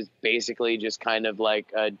Bay, which is basically just kind of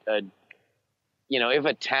like if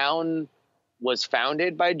a town was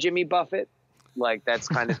founded by Jimmy Buffett, like that's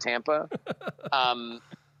kind of Tampa.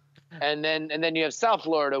 And then you have South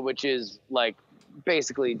Florida, which is like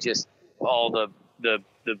basically just all the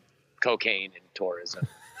cocaine and tourism,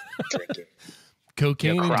 drinking,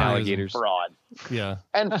 Cocaine and alligators. fraud. Yeah.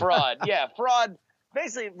 And fraud. Yeah, fraud.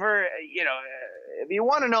 Basically, if you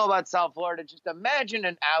want to know about South Florida, just imagine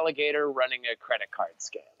an alligator running a credit card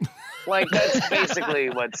scam. Like, that's basically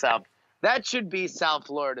that should be South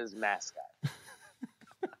Florida's mascot.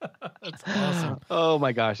 That's awesome. Oh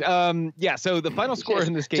my gosh. Yeah. So the final score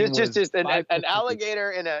in this game was just an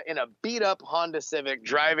alligator in a beat up Honda Civic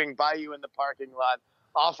driving by you in the parking lot,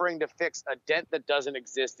 offering to fix a dent that doesn't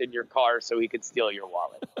exist in your car so he could steal your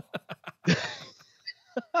wallet.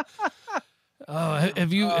 Oh,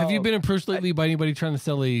 have you been approached lately by anybody trying to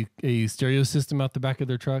sell a stereo system out the back of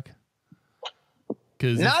their truck?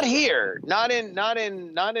 Not here, not in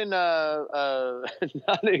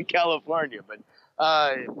California, but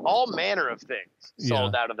all manner of things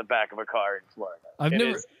sold out of the back of a car in Florida. I've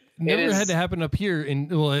never had to happen up here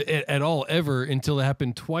at all ever until it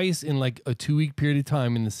happened twice in like a 2-week period of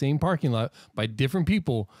time in the same parking lot by different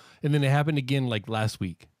people, and then it happened again like last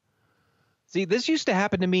week. See, this used to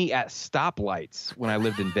happen to me at stoplights when I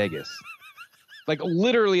lived in Vegas. Like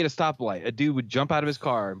literally at a stoplight, a dude would jump out of his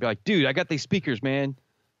car and be like, "Dude, I got these speakers, man."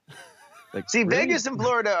 Like, See, really? Vegas and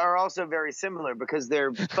Florida are also very similar because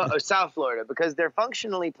they're South Florida, because they're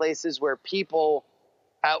functionally places where people,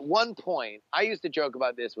 at one point, I used to joke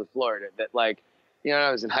about this with Florida, that like, you know, when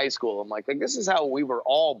I was in high school, I'm like this is how we were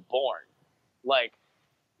all born. Like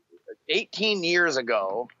 18 years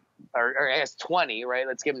ago, or I guess 20, right?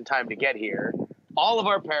 Let's give them time to get here. All of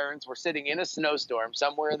our parents were sitting in a snowstorm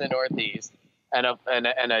somewhere in the Northeast, and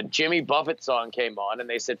a Jimmy Buffett song came on, and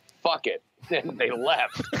they said, fuck it. And they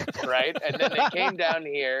left, right? And then they came down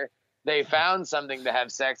here, they found something to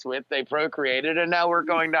have sex with, they procreated, and now we're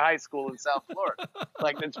going to high school in South Florida.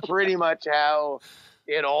 Like, that's pretty much how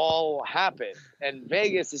it all happened. And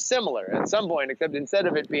Vegas is similar at some point, except instead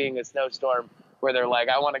of it being a snowstorm where they're like,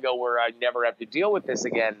 I want to go where I never have to deal with this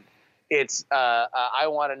again, it's I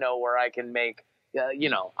want to know where I can make,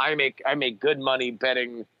 I make good money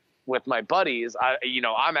betting with my buddies.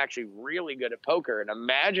 I'm actually really good at poker, and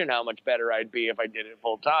imagine how much better I'd be if I did it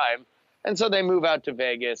full time. And so they move out to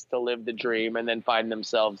Vegas to live the dream, and then find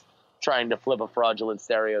themselves trying to flip a fraudulent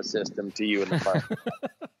stereo system to you in the park.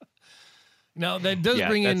 Now that does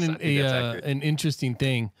bring in an interesting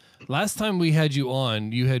thing. Last time we had you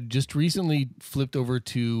on, you had just recently flipped over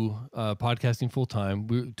to podcasting full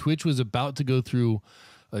time. Twitch was about to go through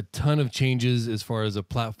a ton of changes as far as a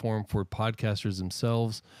platform for podcasters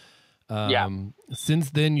themselves.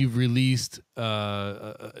 Since then, you've released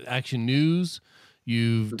Action News.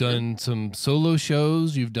 You've done some solo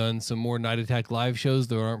shows. You've done some more Night Attack live shows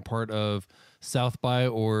that aren't part of South by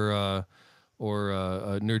or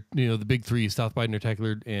the big three: South by,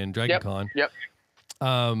 Nerdtacular, and DragonCon. Yep.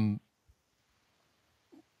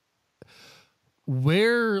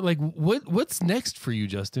 What's next for you,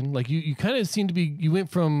 Justin? Like you kind of seem to be. You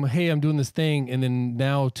went from, hey, I'm doing this thing, and then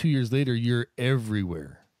now 2 years later, you're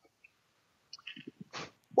everywhere.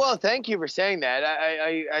 Well, thank you for saying that.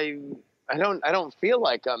 I don't feel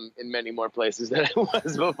like I'm in many more places than I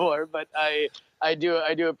was before, but I do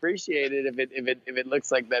appreciate it if it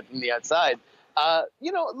looks like that from the outside.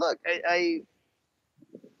 Look,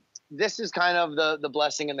 this is kind of the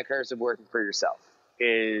blessing and the curse of working for yourself.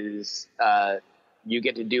 Is you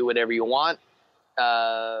get to do whatever you want,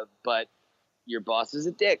 but your boss is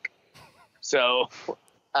a dick. So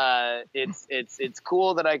it's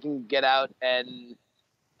cool that I can get out and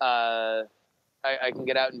I can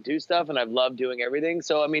get out and do stuff, and I've loved doing everything.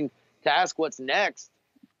 So, I mean, to ask what's next,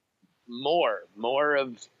 more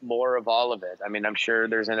of all of it. I mean, I'm sure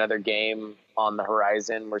there's another game on the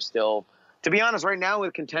horizon. We're still, to be honest, right now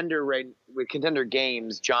with Contender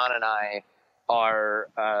Games, John and I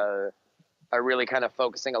are really kind of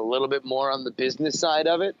focusing a little bit more on the business side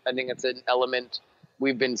of it. I think it's an element.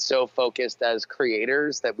 We've been so focused as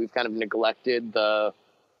creators that we've kind of neglected the,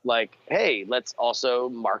 like, hey, let's also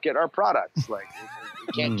market our products. Like,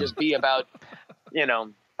 it can't just be about, I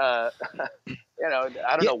don't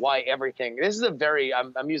know why everything. This is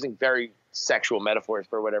I'm using very sexual metaphors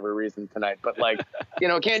for whatever reason tonight, but like,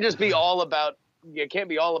 it can't just be all about. It can't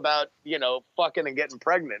be all about, fucking and getting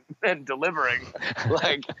pregnant and delivering.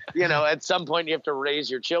 Like, at some point you have to raise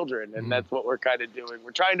your children, and that's what we're kind of doing. We're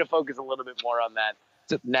trying to focus a little bit more on that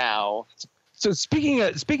now. So speaking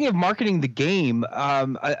of marketing the game,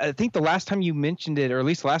 I think the last time you mentioned it, or at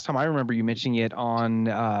least the last time I remember you mentioning it on,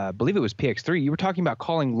 I believe it was PX3, you were talking about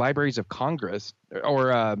calling libraries of Congress,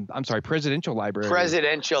 or I'm sorry, presidential libraries.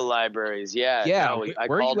 Presidential libraries, yeah. Yeah, no,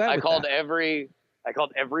 I called every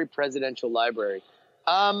presidential library.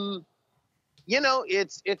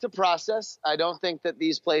 It's a process. I don't think that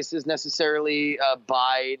these places necessarily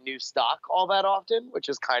buy new stock all that often, which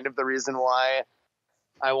is kind of the reason why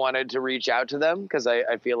I wanted to reach out to them, because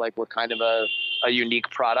I feel like we're kind of a unique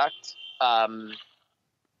product. And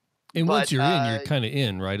once you're in, you're kind of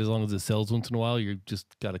in, right? As long as it sells once in a while, you're just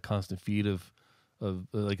got a constant feed of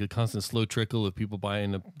like a constant slow trickle of people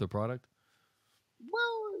buying the product.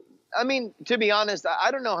 Well, I mean, to be honest,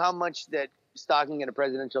 I don't know how much that stocking in a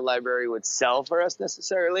presidential library would sell for us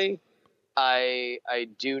necessarily. I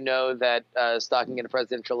do know that stocking in a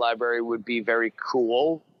presidential library would be very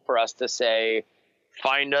cool for us to say,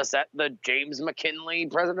 find us at the James McKinley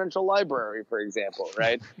Presidential Library, for example,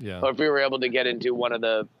 right? Yeah. Or if we were able to get into one of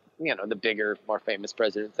the, the bigger, more famous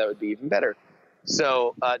presidents, that would be even better.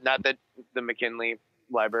 So, not that the McKinley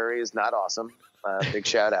Library is not awesome. Big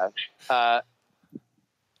shout out.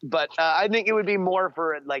 But I think it would be more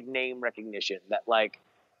for like name recognition, that like,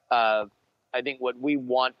 I think what we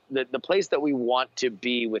want, the place that we want to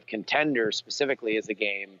be with Contender specifically as a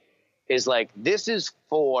game is like, this is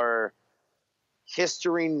for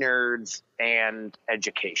history nerds and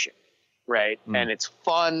education, right? And it's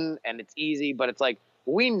fun and it's easy, but it's like,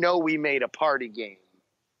 we know we made a party game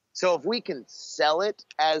So if we can sell it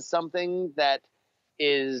as something that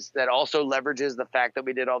also leverages the fact that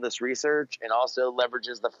we did all this research and also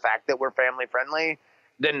leverages the fact that we're family friendly,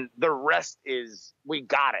 then the rest is, we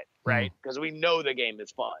got it, right? Because we know the game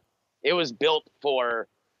is fun. It was built for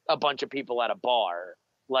a bunch of people at a bar.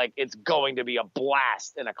 Like, it's going to be a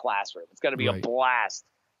blast in a classroom. It's going to be a blast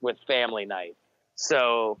with family night.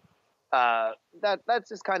 So that's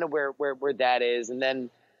just kind of where that is. And then,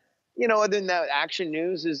 other than that, action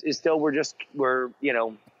news is still, we're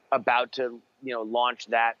about to, launch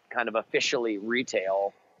that kind of officially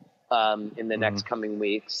retail in the next coming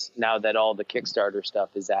weeks, now that all the Kickstarter stuff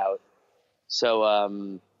is out. So,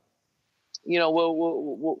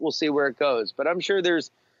 we'll see where it goes, but I'm sure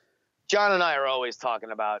John and I are always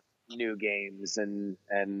talking about new games, and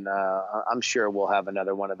I'm sure we'll have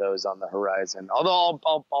another one of those on the horizon.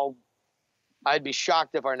 Although I'd be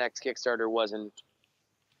shocked if our next Kickstarter wasn't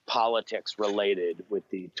politics related with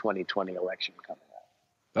the 2020 election coming up.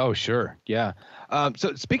 Oh, sure. Yeah.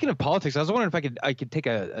 So speaking of politics, I was wondering if I could take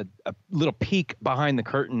a little peek behind the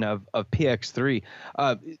curtain of PX3.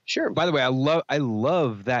 Sure. By the way, I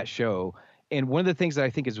love that show. And one of the things that I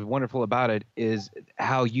think is wonderful about it is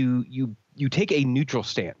how you take a neutral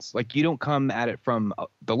stance. Like, you don't come at it from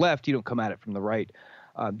the left, you don't come at it from the right.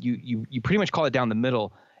 You pretty much call it down the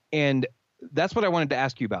middle. And that's what I wanted to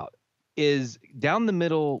ask you about. Is down the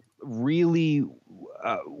middle really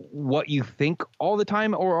what you think all the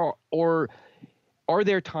time, or are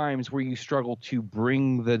there times where you struggle to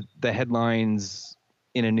bring the headlines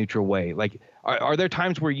in a neutral way? Like, are there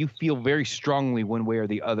times where you feel very strongly one way or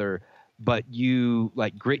the other, but you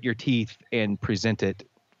like grit your teeth and present it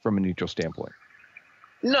from a neutral standpoint?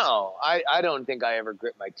 No, I don't think I ever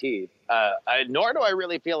grit my teeth. Nor do I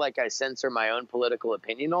really feel like I censor my own political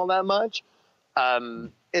opinion all that much.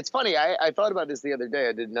 It's funny. I thought about this the other day.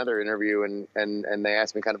 I did another interview and they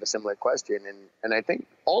asked me kind of a similar question. And I think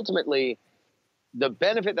ultimately the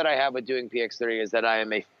benefit that I have with doing PX3 is that I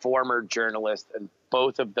am a former journalist, and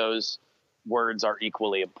both of those words are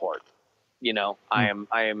equally important. I am,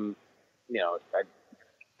 I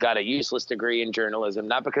got a useless degree in journalism,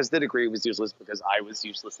 not because the degree was useless, because I was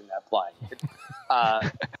useless in applying it.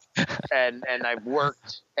 And I've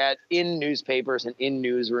worked in newspapers and in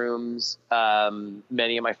newsrooms.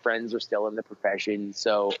 Many of my friends are still in the profession.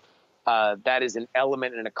 So that is an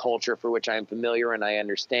element and a culture for which I am familiar and I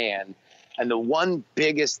understand. And the one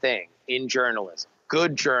biggest thing in journalism,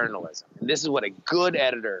 good journalism, and this is what a good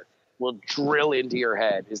editor will drill into your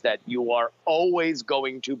head, is that you are always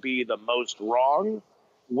going to be the most wrong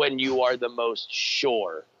when you are the most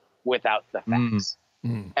sure without the facts.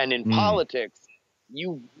 And in politics,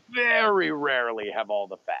 you very rarely have all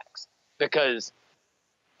the facts, because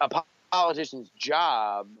a politician's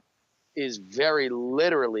job is very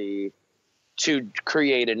literally to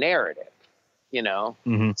create a narrative,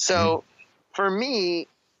 So for me,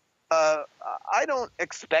 I don't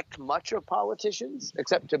expect much of politicians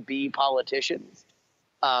except to be politicians.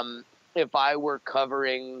 If I were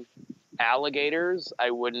covering alligators,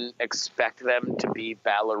 I wouldn't expect them to be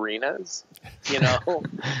ballerinas,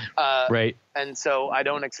 Right. And so I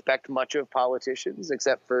don't expect much of politicians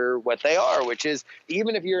except for what they are, which is,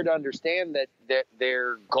 even if you're to understand that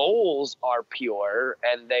their goals are pure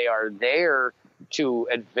and they are there to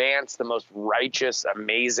advance the most righteous,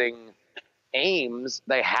 amazing aims,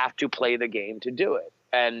 they have to play the game to do it.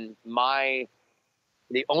 And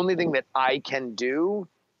the only thing that I can do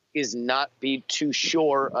is not be too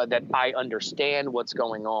sure that I understand what's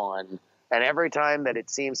going on. And every time that it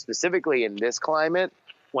seems, specifically in this climate,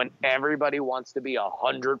 when everybody wants to be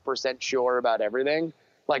 100% sure about everything,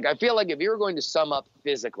 like, I feel like if you were going to sum up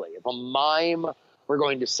physically, if a mime were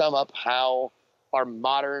going to sum up how our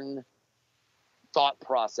modern thought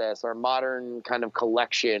process, our modern kind of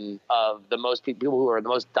collection of the most people who are the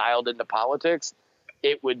most dialed into politics,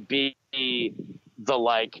 it would be the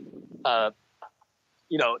like, the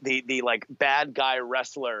like bad guy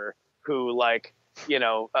wrestler who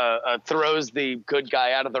throws the good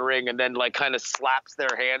guy out of the ring and then like kind of slaps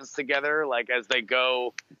their hands together like as they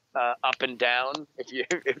go up and down.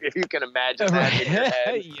 If you can imagine that in your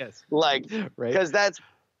head, yes, like, right, because that's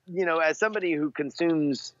as somebody who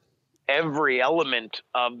consumes every element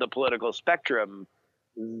of the political spectrum,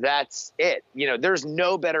 that's it. There's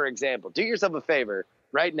no better example. Do yourself a favor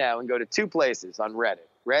right now and go to two places on Reddit.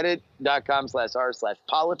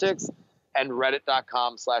 Reddit.com/r/politics and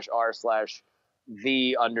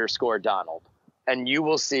Reddit.com/r/the_Donald. And you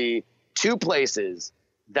will see two places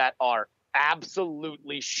that are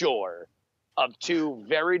absolutely sure of two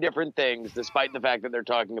very different things, despite the fact that they're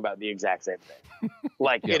talking about the exact same thing.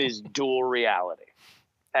 Like, It is dual reality.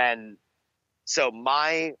 And So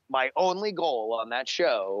my only goal on that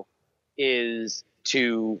show is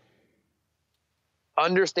to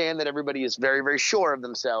understand that everybody is very, very sure of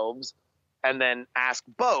themselves, and then ask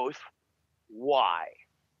both, why?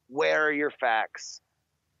 Where are your facts?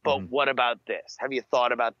 But what about this? Have you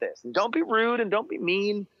thought about this? And don't be rude and don't be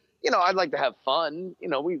mean. I'd like to have fun.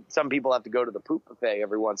 Some people have to go to the poop buffet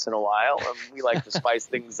every once in a while, and we like to spice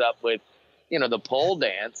things up with, the pole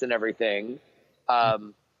dance and everything.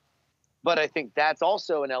 But I think that's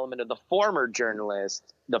also an element of the former journalist.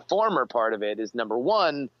 The former part of it is, number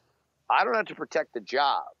one, I don't have to protect the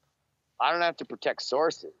job. I don't have to protect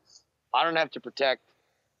sources. I don't have to protect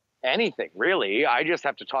anything, really. I just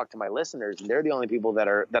have to talk to my listeners, and they're the only people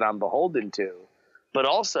that I'm beholden to. But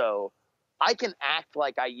also, I can act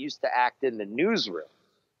like I used to act in the newsroom,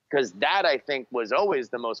 because that, I think, was always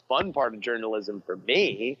the most fun part of journalism for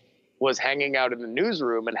me, was hanging out in the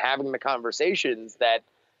newsroom and having the conversations that,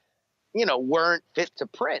 weren't fit to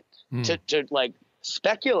print, to like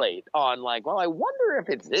speculate on, like, well, I wonder if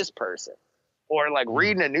it's this person, or like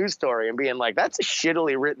reading a news story and being like, that's a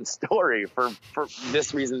shittily written story for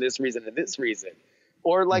this reason, and this reason,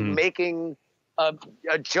 or like making a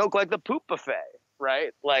joke like the poop buffet,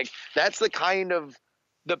 right? Like that's the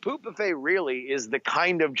poop buffet really is the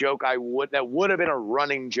kind of joke that would have been a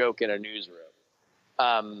running joke in a newsroom.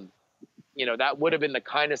 That would have been the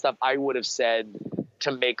kind of stuff I would have said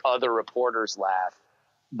to make other reporters laugh.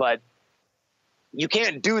 But you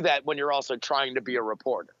can't do that when you're also trying to be a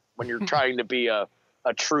reporter, when you're trying to be a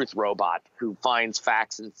truth robot who finds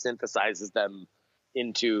facts and synthesizes them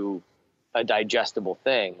into a digestible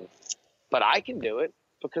thing. But I can do it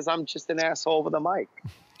because I'm just an asshole with a mic.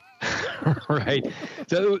 Right.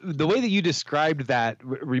 So the way that you described that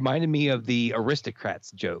reminded me of the aristocrats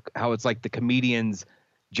joke, how it's like the comedians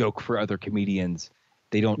joke for other comedians.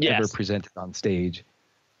 They don't ever present it on stage.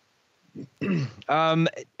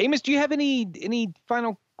 Amos, do you have any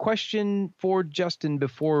final question for Justin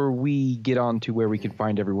before we get on to where we can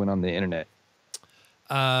find everyone on the internet?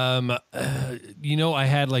 I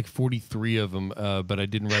had like 43 of them, but I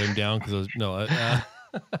didn't write them down because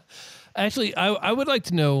actually, I would like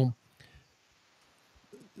to know.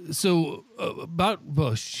 So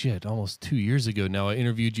almost 2 years ago now, I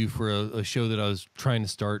interviewed you for a show that I was trying to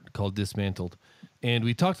start called Dismantled. And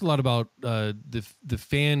we talked a lot about the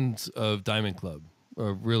fans of Diamond Club,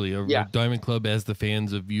 Diamond Club as the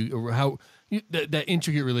fans of you, or how that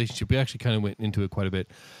intricate relationship. We actually kind of went into it quite a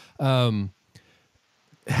bit.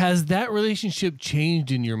 Has that relationship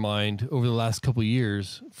changed in your mind over the last couple of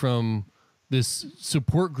years from this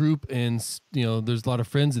support group and, there's a lot of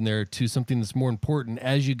friends in there, to something that's more important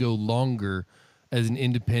as you go longer as an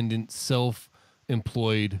independent,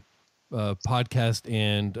 self-employed podcast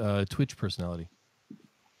and Twitch personality?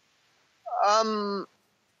 I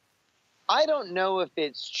don't know if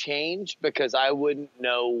it's changed, because I wouldn't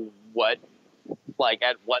know at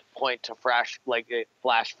what point to flash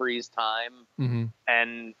freeze time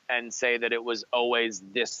and say that it was always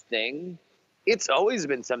this thing. It's always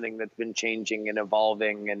been something that's been changing and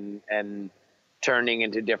evolving and turning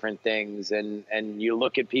into different things. And you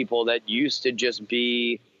look at people that used to just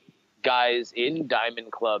be guys in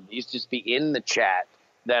Diamond Club, used to just be in the chat,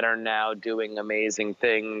 that are now doing amazing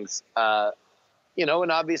things.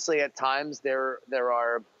 And obviously at times there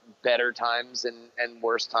are better times and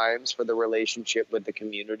worse times for the relationship with the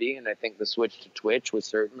community. And I think the switch to Twitch was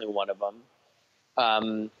certainly one of them,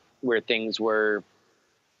 where things were,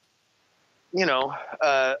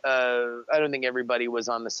 I don't think everybody was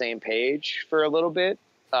on the same page for a little bit.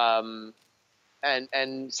 And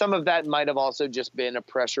some of that might have also just been a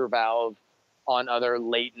pressure valve on other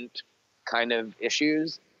latent kind of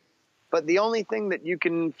issues. But the only thing that you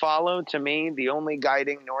can follow, to me, the only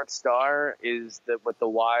guiding North Star, is what the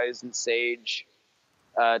wise and sage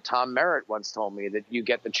Tom Merritt once told me, that you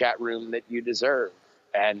get the chat room that you deserve.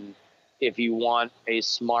 And if you want a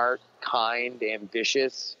smart, kind,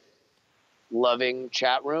 ambitious, loving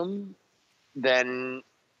chat room, then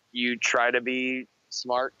you try to be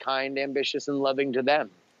smart, kind, ambitious, and loving to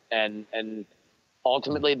them. And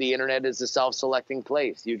ultimately, the internet is a self-selecting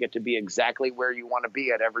place. You get to be exactly where you want to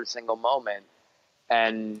be at every single moment.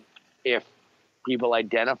 And if people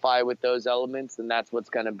identify with those elements, then that's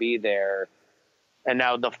what's going to be there. And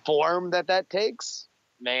now the form that takes,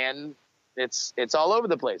 man, it's all over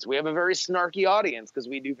the place. We have a very snarky audience because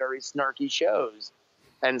we do very snarky shows.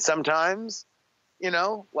 And sometimes,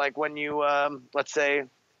 like when you, let's say,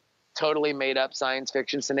 totally made up science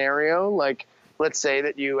fiction scenario, like, let's say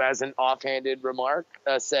that you, as an offhanded remark,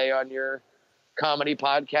 say on your comedy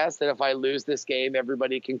podcast that if I lose this game,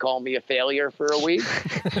 everybody can call me a failure for a week.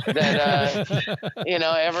 That,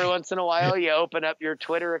 every once in a while you open up your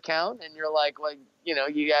Twitter account and you're like,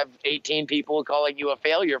 you have 18 people calling you a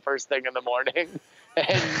failure first thing in the morning.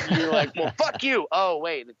 And you're like, well, fuck you. Oh,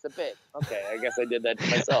 wait, it's a bit. Okay, I guess I did that to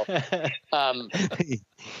myself.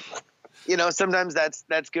 Sometimes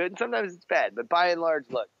that's good and sometimes it's bad. But by and large,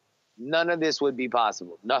 look, none of this would be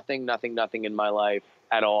possible. Nothing in my life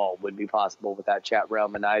at all would be possible without Chat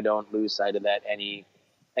Realm, and I don't lose sight of that any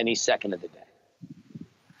second of the day.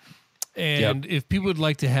 And if people would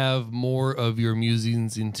like to have more of your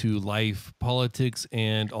musings into life, politics,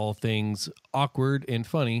 and all things awkward and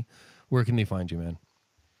funny, where can they find you, man?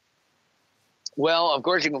 Well, of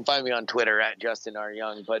course, you can find me on Twitter at Justin R.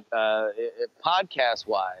 Young, but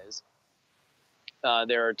podcast-wise,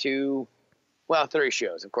 there are three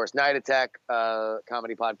shows. Of course, Night Attack,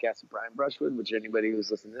 comedy podcast with Brian Brushwood, which anybody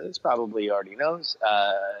who's listening to this probably already knows.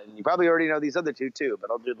 And you probably already know these other two, too,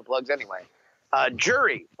 but I'll do the plugs anyway.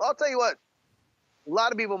 JuRY. Well, I'll tell you what. A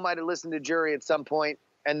lot of people might have listened to JuRY at some point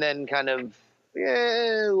and then kind of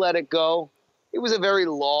let it go. It was a very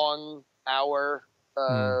long hour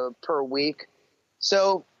per week.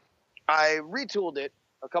 So I retooled it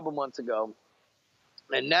a couple months ago.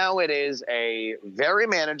 And now it is a very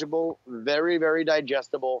manageable, very, very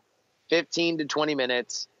digestible 15 to 20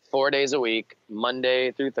 minutes, 4 days a week,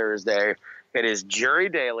 Monday through Thursday. It is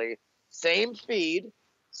JuRY Daily, same feed.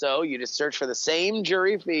 So you just search for the same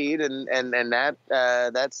JuRY feed and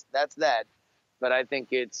that's that. But I think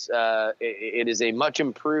it is a much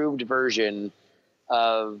improved version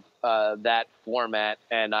of that format,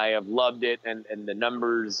 and I have loved it, and the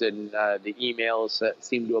numbers and the emails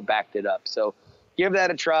seem to have backed it up. So give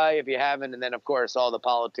that a try if you haven't. And then, of course, all the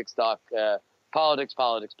politics talk. Politics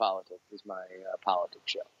is my politics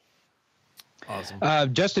show.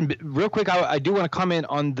 Awesome. Justin, real quick, I do want to comment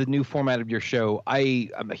on the new format of your show.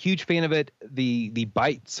 I'm a huge fan of it. The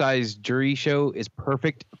bite-sized JuRY show is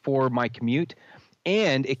perfect for my commute.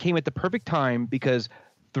 And it came at the perfect time because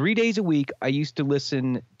 3 days a week, I used to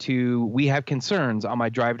listen to We Have Concerns on my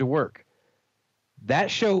drive to work.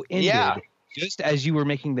 That show ended just as you were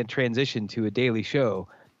making the transition to a daily show.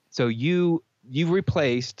 So you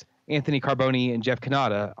replaced Anthony Carboni and Jeff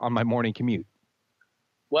Canada on my morning commute.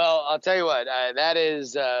 Well, I'll tell you what, that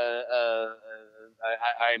is,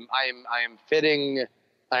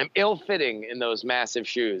 I'm ill-fitting in those massive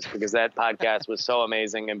shoes because that podcast was so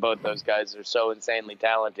amazing and both those guys are so insanely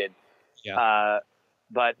talented. Yeah.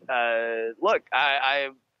 But look, I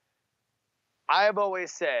have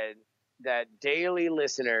always said that daily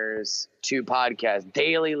listeners to podcasts,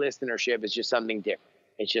 daily listenership is just something different.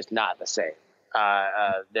 It's just not the same.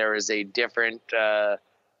 There is a different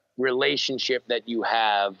relationship that you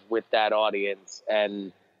have with that audience.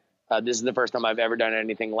 And this is the first time I've ever done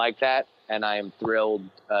anything like that. And I am thrilled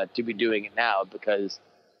to be doing it now because,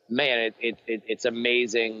 man, it's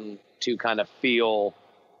amazing to kind of feel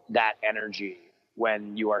that energy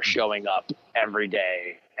when you are showing up every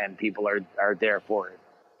day and people are there for it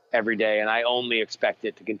every day. And I only expect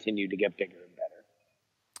it to continue to get bigger and better.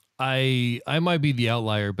 I might be the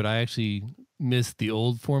outlier, but I actually missed the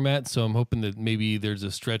old format. So I'm hoping that maybe there's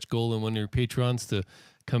a stretch goal in one of your patrons to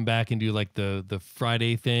come back and do like the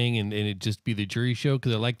Friday thing and it just be the JuRY show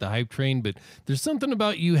because I like the hype train. But there's something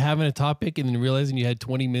about you having a topic and then realizing you had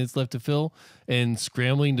 20 minutes left to fill and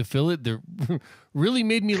scrambling to fill it that really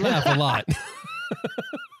made me laugh a lot.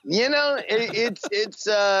 It's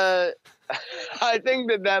I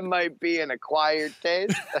think that might be an acquired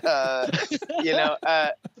taste.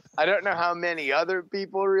 I don't know how many other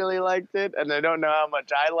people really liked it, and I don't know how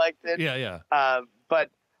much I liked it. Yeah. But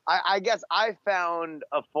I guess I found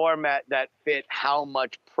a format that fit how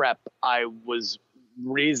much prep I was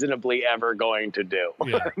reasonably ever going to do.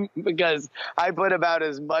 Yeah. Because I put about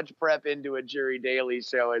as much prep into a JuRY Daily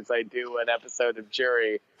show as I do an episode of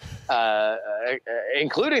JuRY,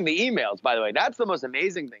 including the emails, by the way. That's the most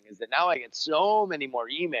amazing thing is that now I get so many more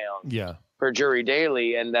emails for JuRY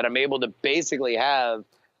Daily and that I'm able to basically have,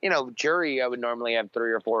 JuRY, I would normally have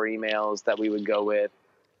 3 or 4 emails that we would go with.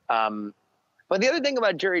 But the other thing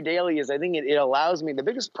about JuRY Daily is I think it allows me, the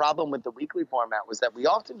biggest problem with the weekly format was that we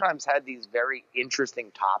oftentimes had these very interesting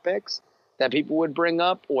topics that people would bring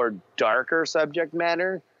up or darker subject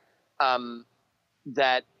matter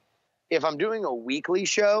that if I'm doing a weekly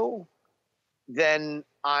show, then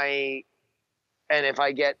if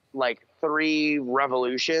I get like 3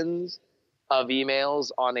 revolutions of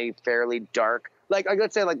emails on a fairly dark, like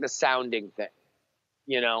let's say like the sounding thing,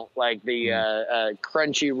 like the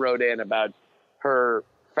Crunchy wrote in about her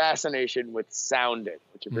fascination with sounding,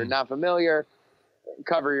 which if you're not familiar,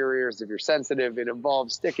 cover your ears if you're sensitive. It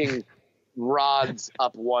involves sticking rods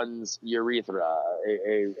up one's urethra,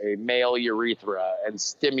 a male urethra, and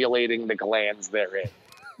stimulating the glands therein.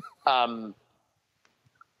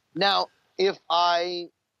 Now, if I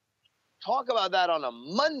talk about that on a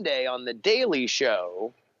Monday on The Daily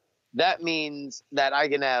Show, that means that I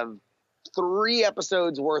can have 3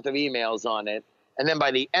 episodes worth of emails on it, and then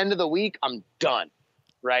by the end of the week, I'm done,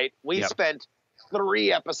 right? We spent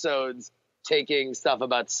 3 episodes taking stuff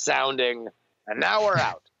about sounding, and now we're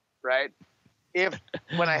out, right?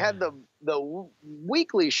 When I had the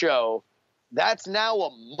weekly show, that's now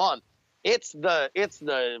a month. It's the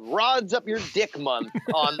rods up your dick month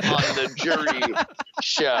on the JuRY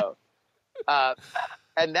show.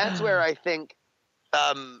 And that's where I think,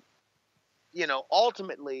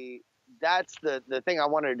 ultimately that's the thing I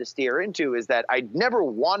wanted to steer into, is that I never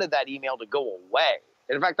wanted that email to go away.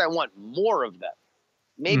 And in fact, I want more of them.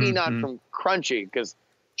 Maybe not from Crunchy, because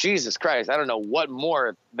Jesus Christ, I don't know what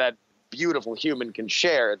more that beautiful human can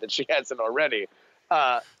share that she hasn't already.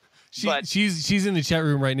 She's in the chat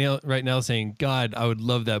room right now saying, God, I would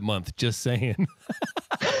love that month. Just saying.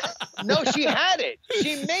 No, she had it.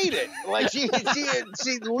 She made it. Like she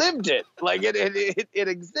lived it. Like it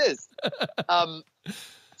exists.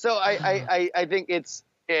 So I think it's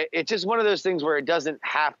just one of those things where it doesn't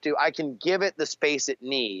have to. I can give it the space it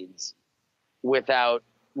needs without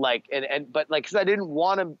because I didn't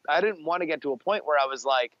want to get to a point where I was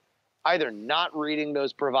like either not reading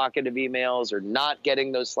those provocative emails or not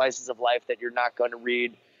getting those slices of life that you're not going to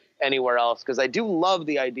read anywhere else. Because I do love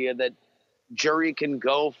the idea that JuRY can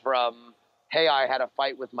go from, hey, I had a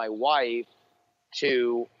fight with my wife,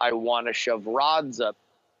 to I want to shove rods up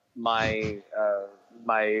my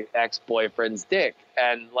my ex-boyfriend's dick.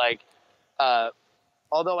 And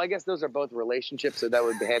although I guess those are both relationships, so that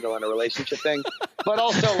would be handled on a relationship thing, but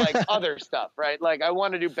also other stuff, right? Like I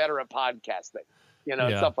want to do better at podcasting,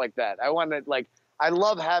 stuff like that. I want to I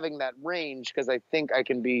love having that range, because I think I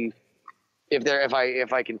can be, if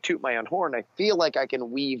I can toot my own horn, I feel like I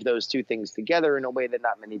can weave those two things together in a way that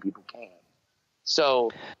not many people can.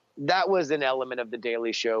 So that was an element of The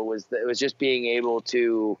Daily Show, was just being able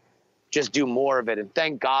to just do more of it. And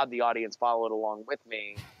thank God the audience followed along with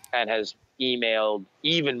me and has emailed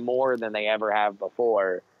even more than they ever have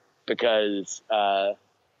before, because, that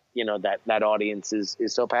audience is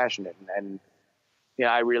so passionate. And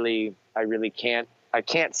I really can't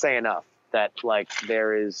say enough that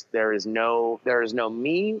there is no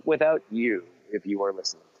me without you, if you are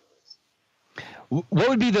listening to this. What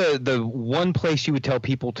would be the one place you would tell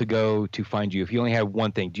people to go to find you if you only have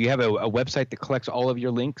one thing? Do you have a website that collects all of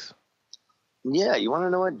your links? Yeah, you want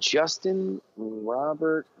to know what?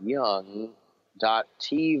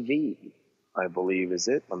 JustinRobertYoung.tv, I believe is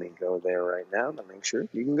it. Let me go there right now to make sure.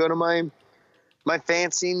 You can go to my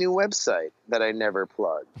fancy new website that I never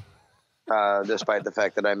plug, despite the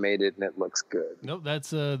fact that I made it and it looks good. Nope,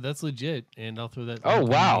 that's legit, and I'll throw that. Oh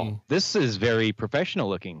wow, this is very professional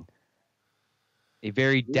looking. A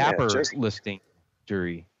very dapper listing,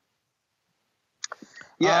 JuRY.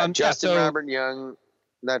 Yeah,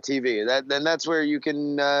 JustinRobertYoung.tv. That's where you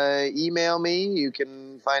can email me. You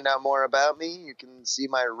can find out more about me. You can see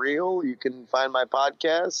my reel. You can find my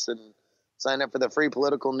podcasts and sign up for the free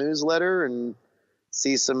political newsletter and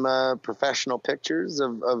see some professional pictures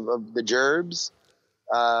of the gerbs.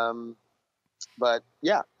 But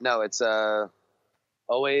yeah, no, it's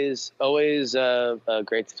always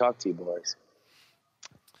great to talk to you boys.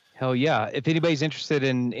 Hell yeah. If anybody's interested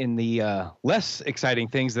in the less exciting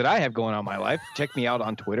things that I have going on in my life, check me out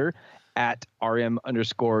on Twitter at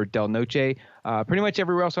 @RM_Del Noche. Pretty much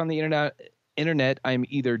everywhere else on the internet, I'm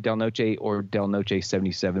either Del Noche or Del Noche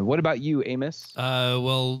 77. What about you, Amos?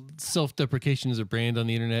 Well, self-deprecation is a brand on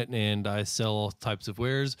the internet, and I sell all types of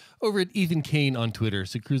wares over at Ethan Kane on Twitter.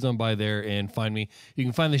 So cruise on by there and find me. You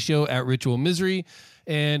can find the show at Ritual Misery.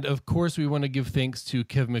 And of course, we want to give thanks to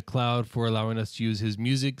Kevin MacLeod for allowing us to use his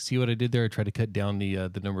music. See what I did there? I tried to cut down the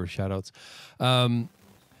number of shout-outs.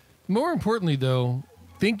 More importantly, though,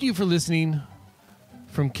 thank you for listening.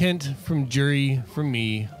 From Kent, from JuRY, from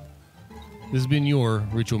me, this has been your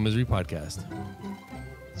Ritual Misery Podcast.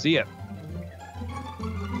 See ya.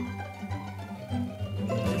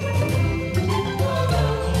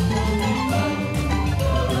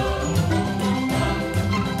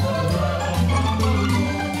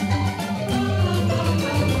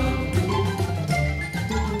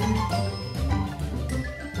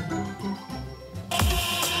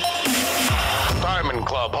 Diamond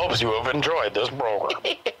Club hopes you have enjoyed this program.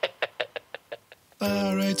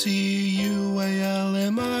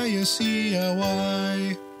 RITUALMISCY